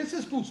 Dismiss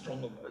is too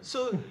strong a word.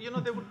 So,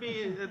 there would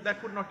be,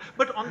 that would not,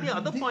 but on the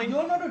other point.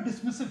 You're not a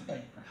dismissive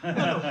type.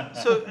 No.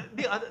 So,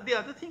 the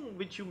other thing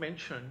which you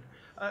mentioned,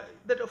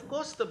 that of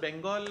course the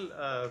Bengal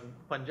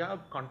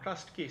Punjab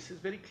contrast case is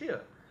very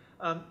clear.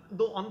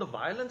 Though on the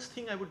violence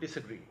thing, I would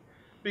disagree.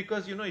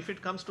 Because, if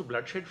it comes to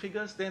bloodshed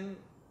figures, then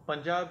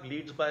Punjab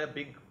leads by a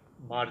big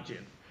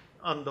margin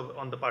on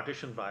the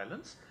partition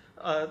violence.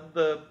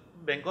 The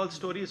Bengal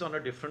story is on a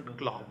different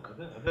clock.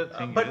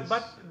 But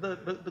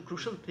the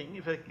crucial thing,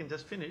 if I can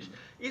just finish,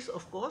 is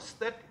of course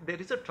that there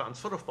is a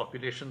transfer of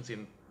populations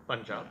in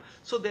Punjab.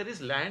 So there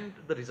is land,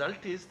 the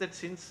result is that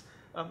since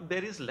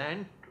there is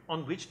land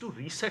on which to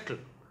resettle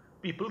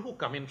people who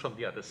come in from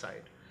the other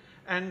side.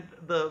 And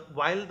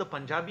while the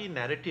Punjabi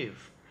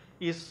narrative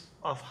is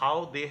of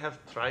how they have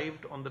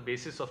thrived on the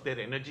basis of their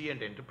energy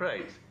and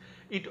enterprise,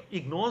 it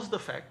ignores the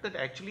fact that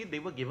actually they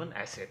were given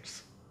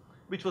assets,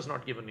 which was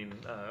not given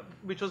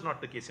which was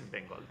not the case in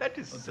Bengal. That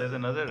is. There's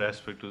another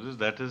aspect to this.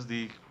 That is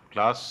the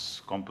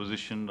class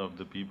composition of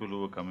the people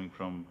who were coming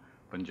from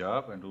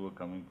Punjab and who were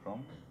coming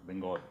from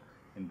Bengal.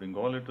 In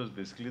Bengal, it was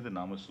basically the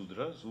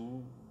Namasudras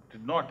who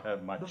did not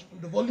have much.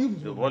 The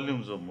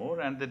volumes were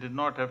more, and they did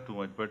not have too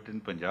much. But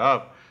in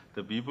Punjab,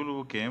 the people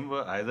who came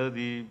were either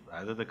the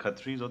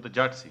Khatris or the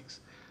Jat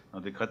Sikhs. Now,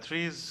 the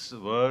Khatris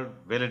were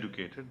well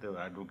educated. They were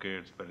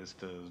advocates,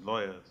 barristers,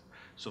 lawyers.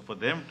 So, for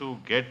them to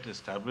get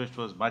established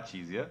was much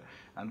easier.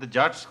 And the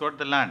Jats got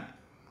the land.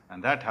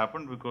 And that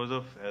happened because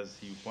of, as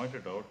you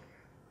pointed out,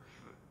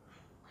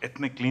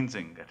 ethnic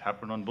cleansing that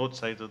happened on both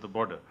sides of the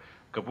border.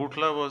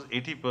 Kapurthala was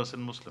 80%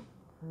 Muslim.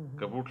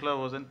 Kapurthala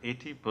was an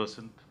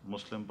 80%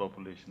 Muslim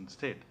population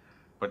state.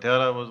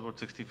 Patiala was about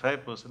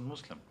 65%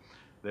 Muslim.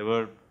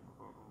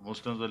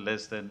 Muslims were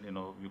less than,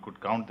 you could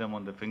count them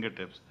on the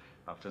fingertips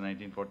after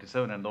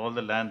 1947, and all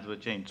the lands were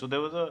changed. So there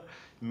was a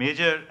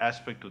major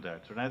aspect to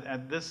that. So,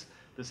 and this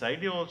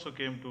idea also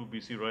came to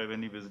B.C. Roy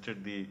when he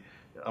visited the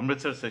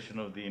Amritsar session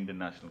of the Indian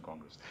National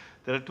Congress.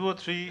 There are 2 or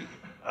 3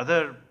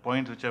 other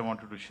points which I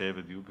wanted to share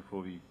with you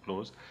before we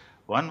close.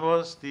 One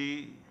was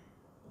the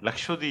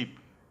Lakshadweep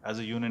as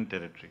a union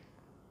territory.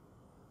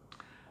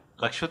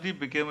 Lakshadweep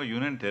became a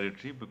union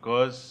territory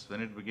because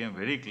when it became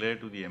very clear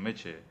to the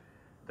MHA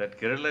that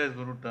Kerala is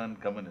going to turn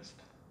communist,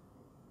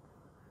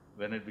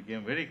 when it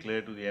became very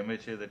clear to the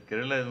MHA that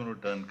Kerala is going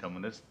to turn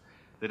communist,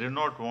 they did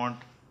not want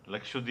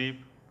Lakshadweep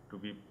to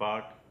be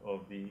part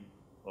of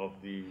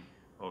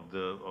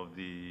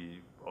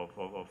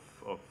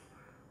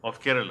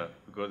Kerala,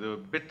 because they were a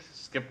bit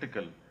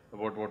skeptical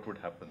about what would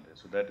happen there.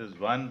 So that is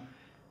one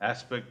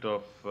aspect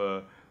of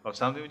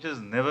something which has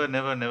never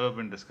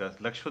been discussed.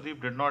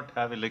 Lakshadweep did not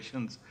have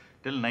elections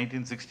till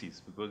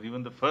 1960s, because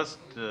even the first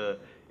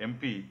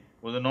MP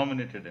was a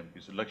nominated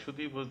MP. So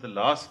Lakshadweep was the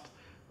last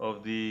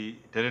of the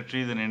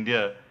territories in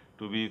India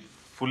to be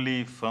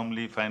fully,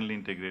 firmly, finally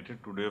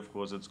integrated. Today, of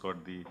course, it's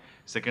got the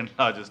second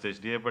largest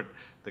HDA, but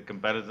the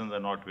comparisons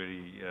are not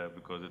very,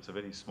 because it's a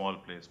very small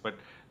place. But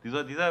these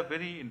are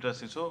very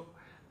interesting. So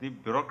the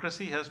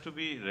bureaucracy has to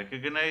be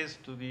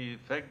recognized to the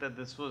fact that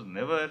this was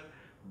never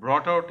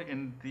brought out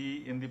in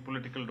the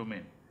political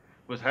domain.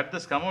 Because had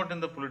this come out in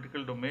the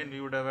political domain,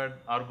 we would have had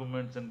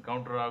arguments and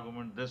counter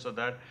arguments, this or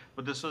that.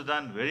 But this was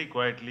done very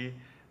quietly.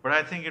 But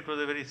I think it was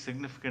a very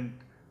significant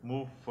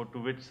move to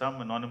which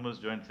some anonymous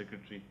joint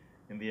secretary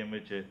in the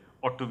MHA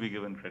ought to be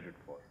given credit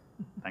for.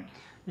 Thank you.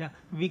 Yeah,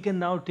 we can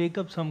now take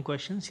up some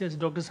questions. Yes,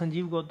 Dr.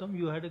 Sanjeev Gautam,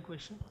 you had a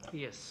question?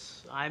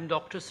 Yes, I'm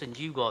Dr.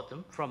 Sanjeev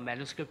Gautam from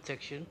manuscript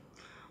section.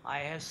 I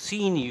have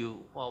seen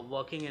you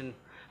working in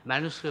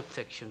manuscript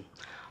section.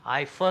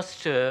 I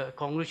first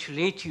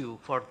congratulate you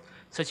for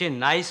such a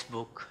nice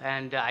book,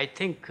 and I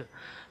think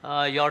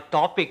your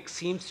topic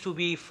seems to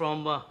be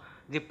from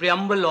the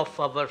preamble of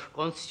our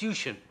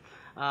constitution.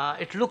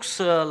 It looks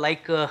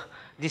like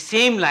the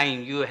same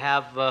line you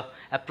have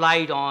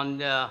applied on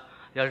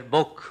your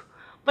book.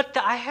 But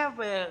I have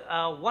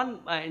one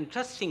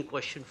interesting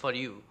question for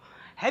you.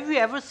 Have you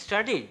ever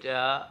studied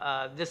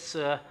this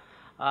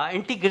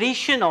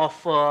integration of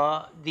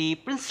the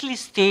princely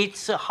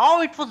states,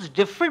 how it was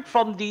different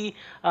from the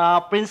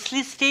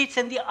princely states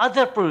and the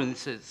other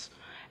provinces?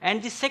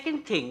 And the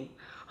second thing,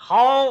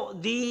 how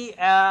the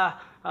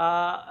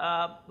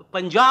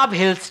Punjab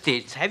Hill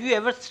states, have you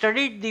ever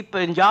studied the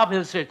Punjab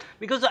Hill states?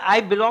 Because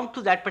I belong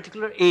to that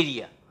particular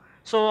area.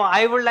 So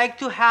I would like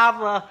to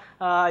have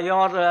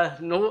your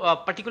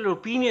particular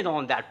opinion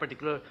on that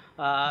particular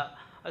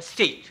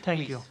state.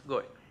 Thank Please, you. go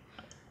ahead.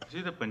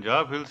 See, the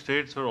Punjab Hill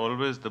states were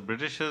always, the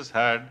Britishers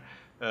had,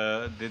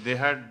 they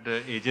had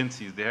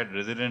agencies, they had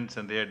residents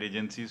and they had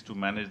agencies to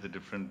manage the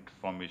different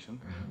formations.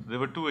 There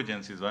were two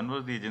agencies. One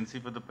was the agency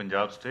for the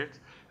Punjab states,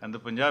 and the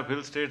Punjab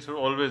Hill states were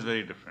always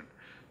very different.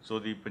 So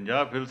the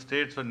Punjab Hill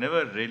states were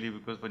never really,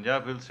 because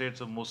Punjab Hill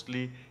states are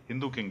mostly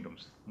Hindu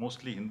kingdoms,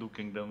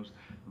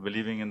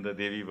 believing in the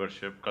Devi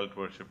worship, cult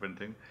worship and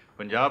things.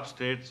 Punjab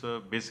states were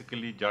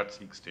basically Jat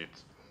Sikh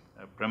states,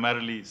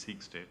 primarily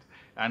Sikh states.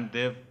 And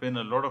there have been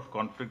a lot of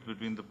conflict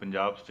between the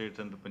Punjab states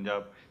and the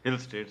Punjab Hill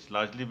states,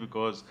 largely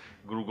because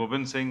Guru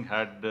Gobind Singh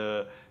did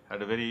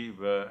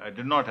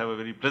not have a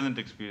very pleasant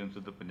experience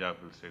with the Punjab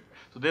Hill states.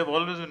 So they have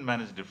always been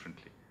managed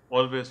differently.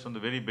 Always from the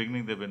very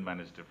beginning they've been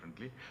managed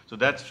differently. So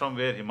that's from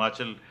where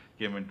Himachal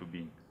came into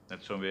being.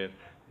 So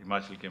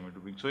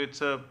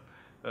it's a,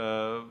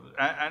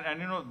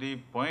 and you know, the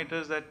point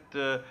is that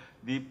the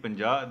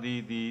Punjab,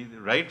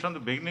 right from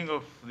the beginning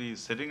of the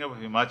setting up of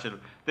Himachal,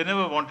 they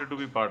never wanted to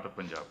be part of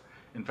Punjab.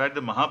 In fact,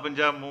 the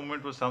Mahapunjab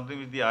movement was something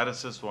which the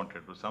RSS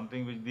wanted, was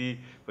something which the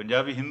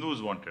Punjabi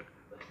Hindus wanted.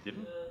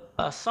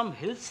 Some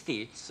hill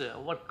states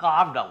were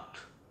carved out,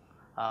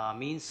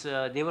 means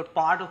they were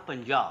part of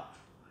Punjab.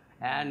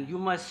 And you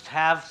must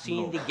have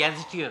seen the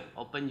gazetteer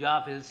of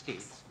Punjab Hill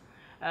States.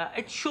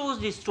 It shows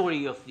the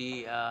story of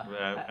the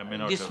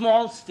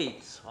small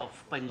states of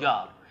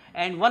Punjab.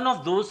 And one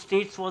of those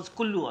states was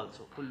Kullu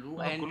also.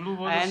 And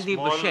the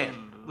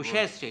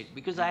Bushehr state,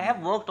 because I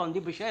have worked on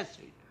the Bushehr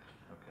state.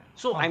 Okay.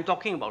 So I'm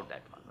talking about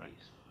that one. Right.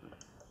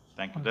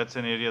 Thank you. That's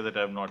an area that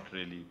I'm not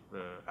really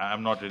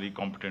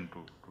competent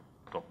to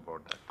talk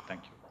about that.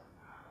 Thank you.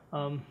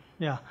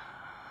 Yeah.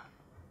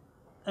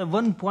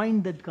 One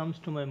point that comes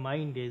to my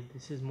mind is,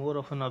 this is more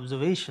of an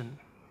observation.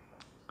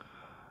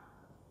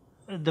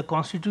 The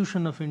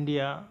Constitution of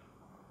India,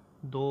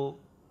 though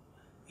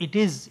it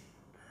is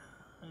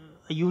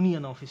a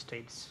union of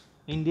states,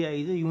 India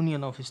is a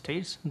union of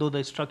states, though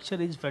the structure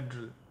is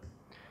federal.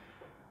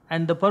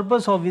 And the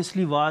purpose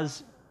obviously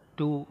was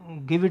to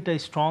give it a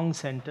strong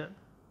center,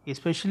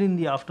 especially in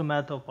the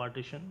aftermath of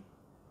partition.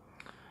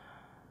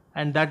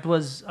 And that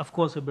was, of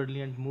course, a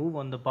brilliant move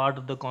on the part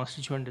of the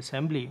Constituent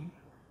Assembly.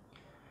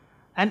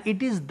 And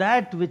it is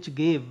that which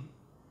gave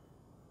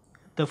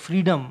the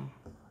freedom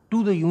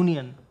to the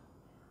Union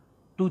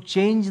to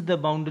change the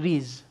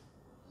boundaries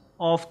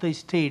of the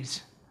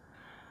states.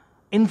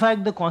 In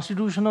fact, the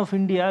Constitution of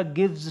India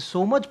gives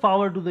so much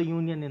power to the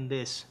Union in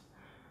this,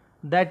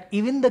 that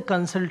even the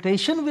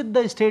consultation with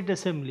the State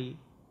Assembly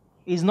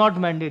is not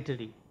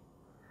mandatory.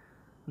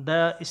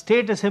 The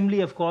State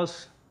Assembly, of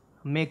course,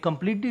 may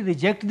completely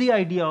reject the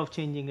idea of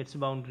changing its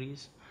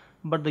boundaries,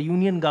 but the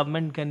Union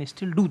government can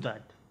still do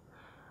that.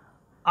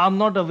 I'm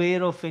not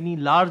aware of any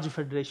large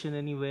federation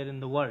anywhere in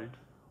the world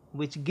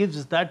which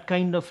gives that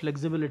kind of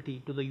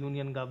flexibility to the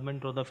union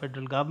government or the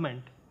federal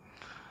government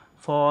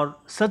for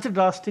such a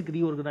drastic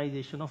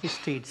reorganization of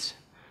states.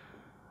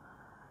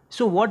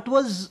 So what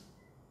was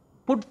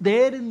put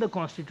there in the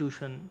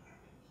Constitution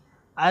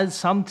as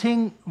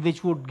something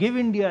which would give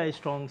India a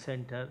strong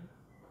center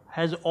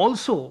has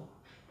also,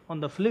 on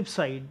the flip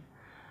side,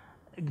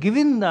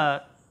 given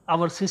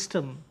our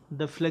system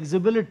the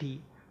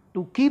flexibility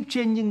to keep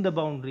changing the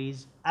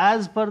boundaries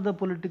as per the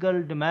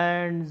political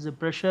demands,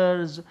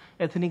 pressures,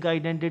 ethnic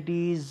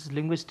identities,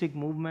 linguistic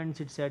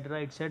movements,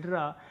 etc.,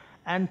 etc.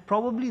 And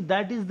probably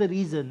that is the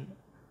reason,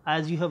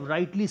 as you have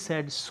rightly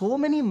said, so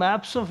many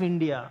maps of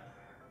India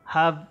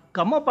have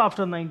come up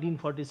after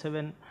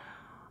 1947.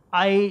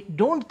 I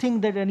don't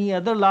think that any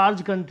other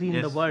large country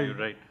in the world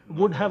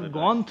would have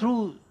gone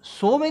through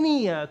so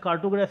many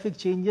cartographic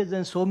changes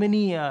and so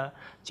many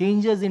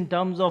changes in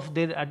terms of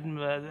their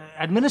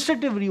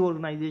administrative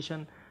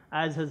reorganization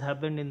as has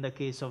happened in the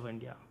case of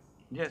India.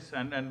 Yes,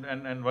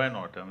 and why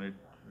not? I mean,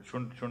 it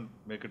shouldn't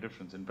make a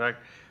difference. In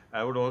fact,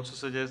 I would also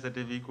suggest that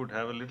if we could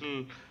have a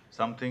little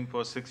something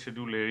for 6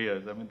 scheduled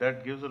areas, I mean,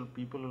 that gives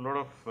people a lot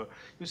of,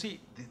 you see,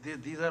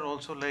 these are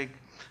also like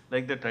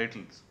the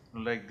titles,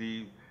 like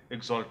the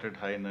Exalted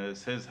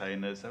Highness, His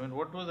Highness. I mean,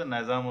 what was the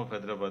Nizam of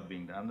Hyderabad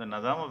being done? The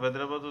Nizam of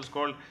Hyderabad was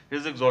called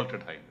His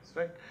Exalted Highness,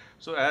 right?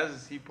 So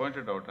as he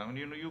pointed out, I mean,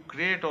 you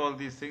create all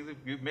these things. If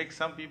you make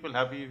some people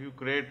happy, if you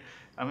create,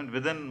 I mean,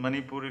 within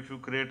Manipur, if you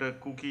create a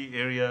Kuki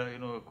area,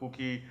 a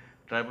Kuki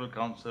tribal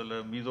council,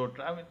 a Mizo,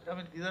 I mean,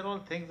 these are all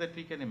things that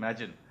we can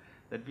imagine,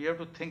 that we have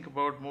to think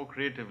about more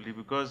creatively,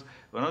 because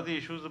one of the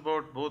issues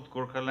about both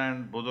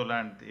Gorkhaland,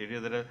 Bodoland, the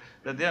area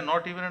that they are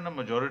not even in a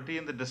majority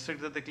in the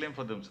districts that they claim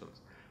for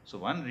themselves. So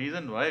one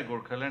reason why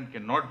Gorkhaland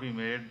cannot be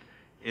made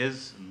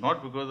is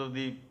not because of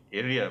the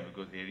area,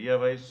 because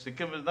area-wise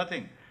Sikkim is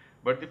nothing.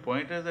 But the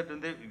point is that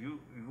when you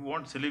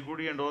want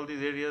Siliguri and all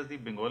these areas, the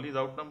Bengalis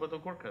outnumber the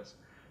Gorkhas.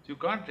 So you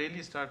can't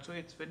really start. So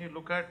it's when you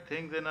look at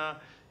things in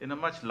a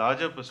much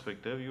larger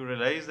perspective, you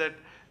realize that,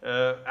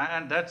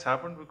 and that's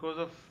happened because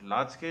of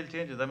large-scale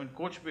changes. I mean,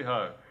 Coach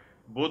Bihar,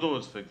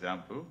 Bodos, for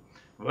example,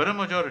 were a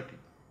majority.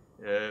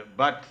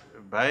 But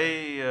by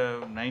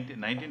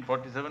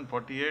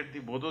 1947-48, the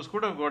Bodos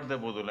could have got the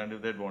Bodoland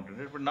if they had wanted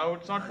it, but now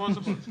it's not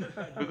possible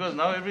because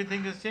now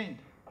everything has changed.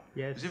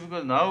 Yes. You see,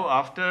 because now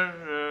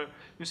after,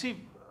 you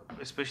see,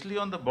 especially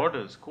on the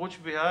borders,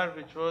 Coach Bihar,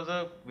 which was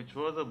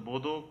a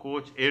Bodo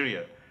Coach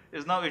area,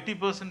 is now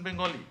 80%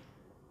 Bengali.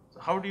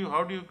 So how do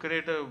you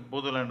create a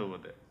Bodoland over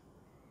there?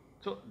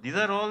 So these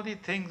are all the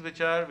things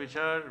which are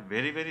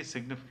very, very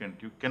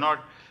significant. You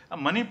cannot,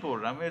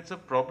 Manipur, I mean, it's a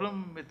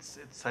problem, it's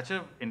such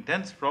an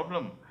intense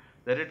problem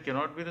that it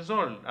cannot be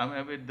resolved.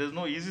 I mean, there's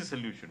no easy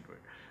solution to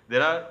it.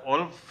 There are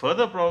all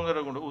further problems that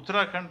are going to,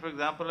 Uttarakhand, for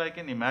example, I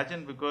can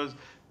imagine, because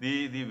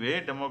the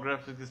way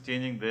demographics is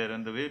changing there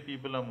and the way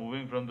people are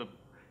moving from the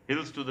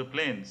hills to the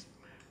plains,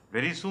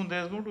 very soon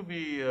there's going to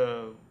be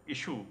an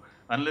issue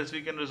unless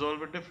we can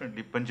resolve it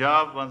differently.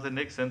 Punjab, once the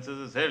next census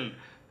is held,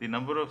 the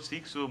number of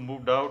Sikhs who have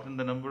moved out and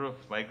the number of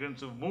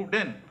migrants who have moved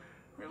in,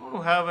 we're going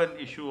to have an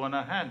issue on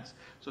our hands.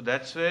 So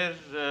that's where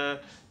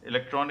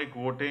electronic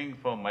voting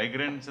for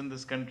migrants in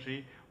this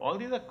country, all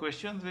these are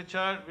questions which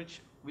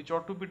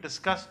ought to be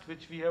discussed,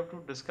 which we have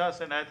to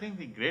discuss. And I think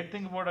the great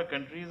thing about our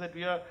country is that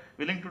we are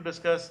willing to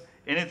discuss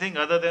anything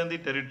other than the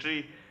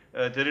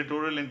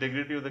territorial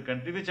integrity of the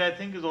country, which I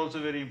think is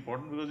also very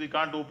important, because we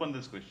can't open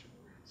this question.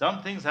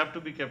 Some things have to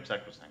be kept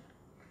sacrosanct.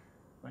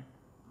 Right?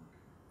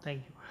 Thank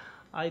you.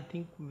 I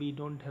think we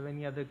don't have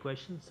any other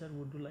questions, sir.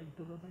 Would you like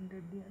to comment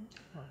at the end?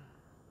 Or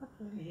not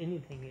really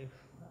anything, if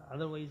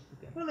otherwise you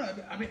can. No,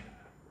 I mean,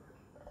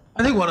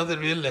 I think one of the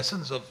real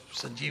lessons of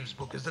Sanjeev's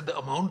book is that the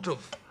amount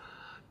of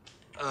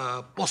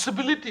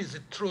possibilities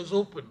it throws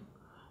open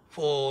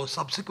for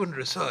subsequent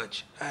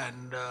research,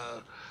 and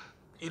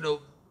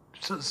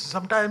so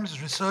sometimes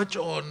research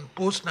on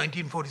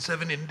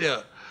post-1947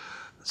 India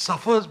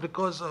suffers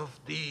because of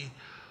the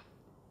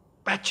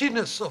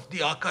patchiness of the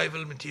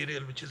archival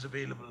material which is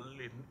available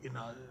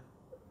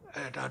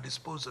at our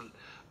disposal.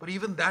 But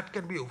even that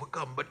can be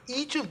overcome. But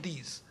each of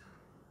these,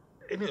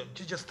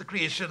 just the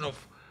creation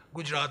of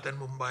Gujarat and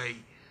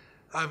Mumbai,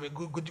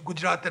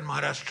 Gujarat and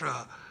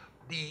Maharashtra,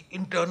 the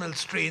internal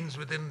strains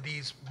within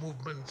these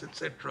movements,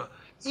 etc.,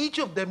 each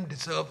of them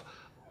deserve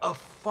a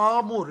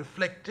far more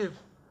reflective,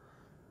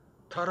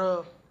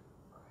 thorough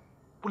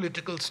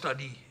political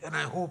study. And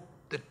I hope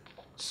that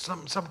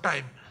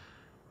sometime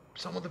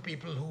some of the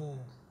people who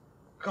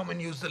come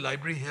and use the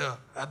library here,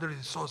 other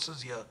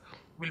resources here,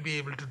 will be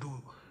able to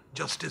do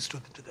justice to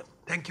them.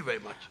 Thank you very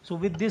much. So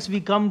with this, we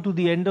come to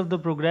the end of the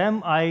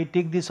program. I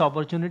take this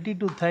opportunity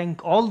to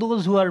thank all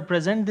those who are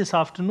present this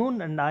afternoon,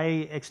 and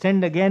I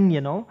extend again,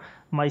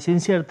 my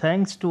sincere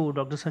thanks to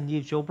Dr.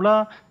 Sanjeev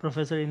Chopra,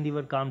 Professor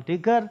Indivar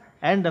Kamtekar,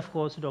 and of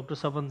course Dr.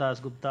 Swapan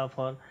Dasgupta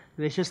for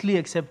graciously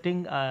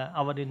accepting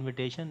our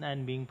invitation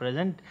and being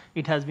present.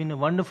 It has been a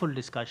wonderful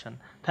discussion.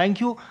 Thank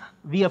you.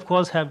 We of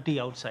course have tea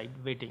outside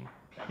waiting.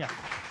 Yeah.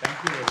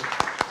 Thank you, Ravi.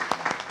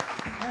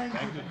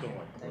 Thank you so much.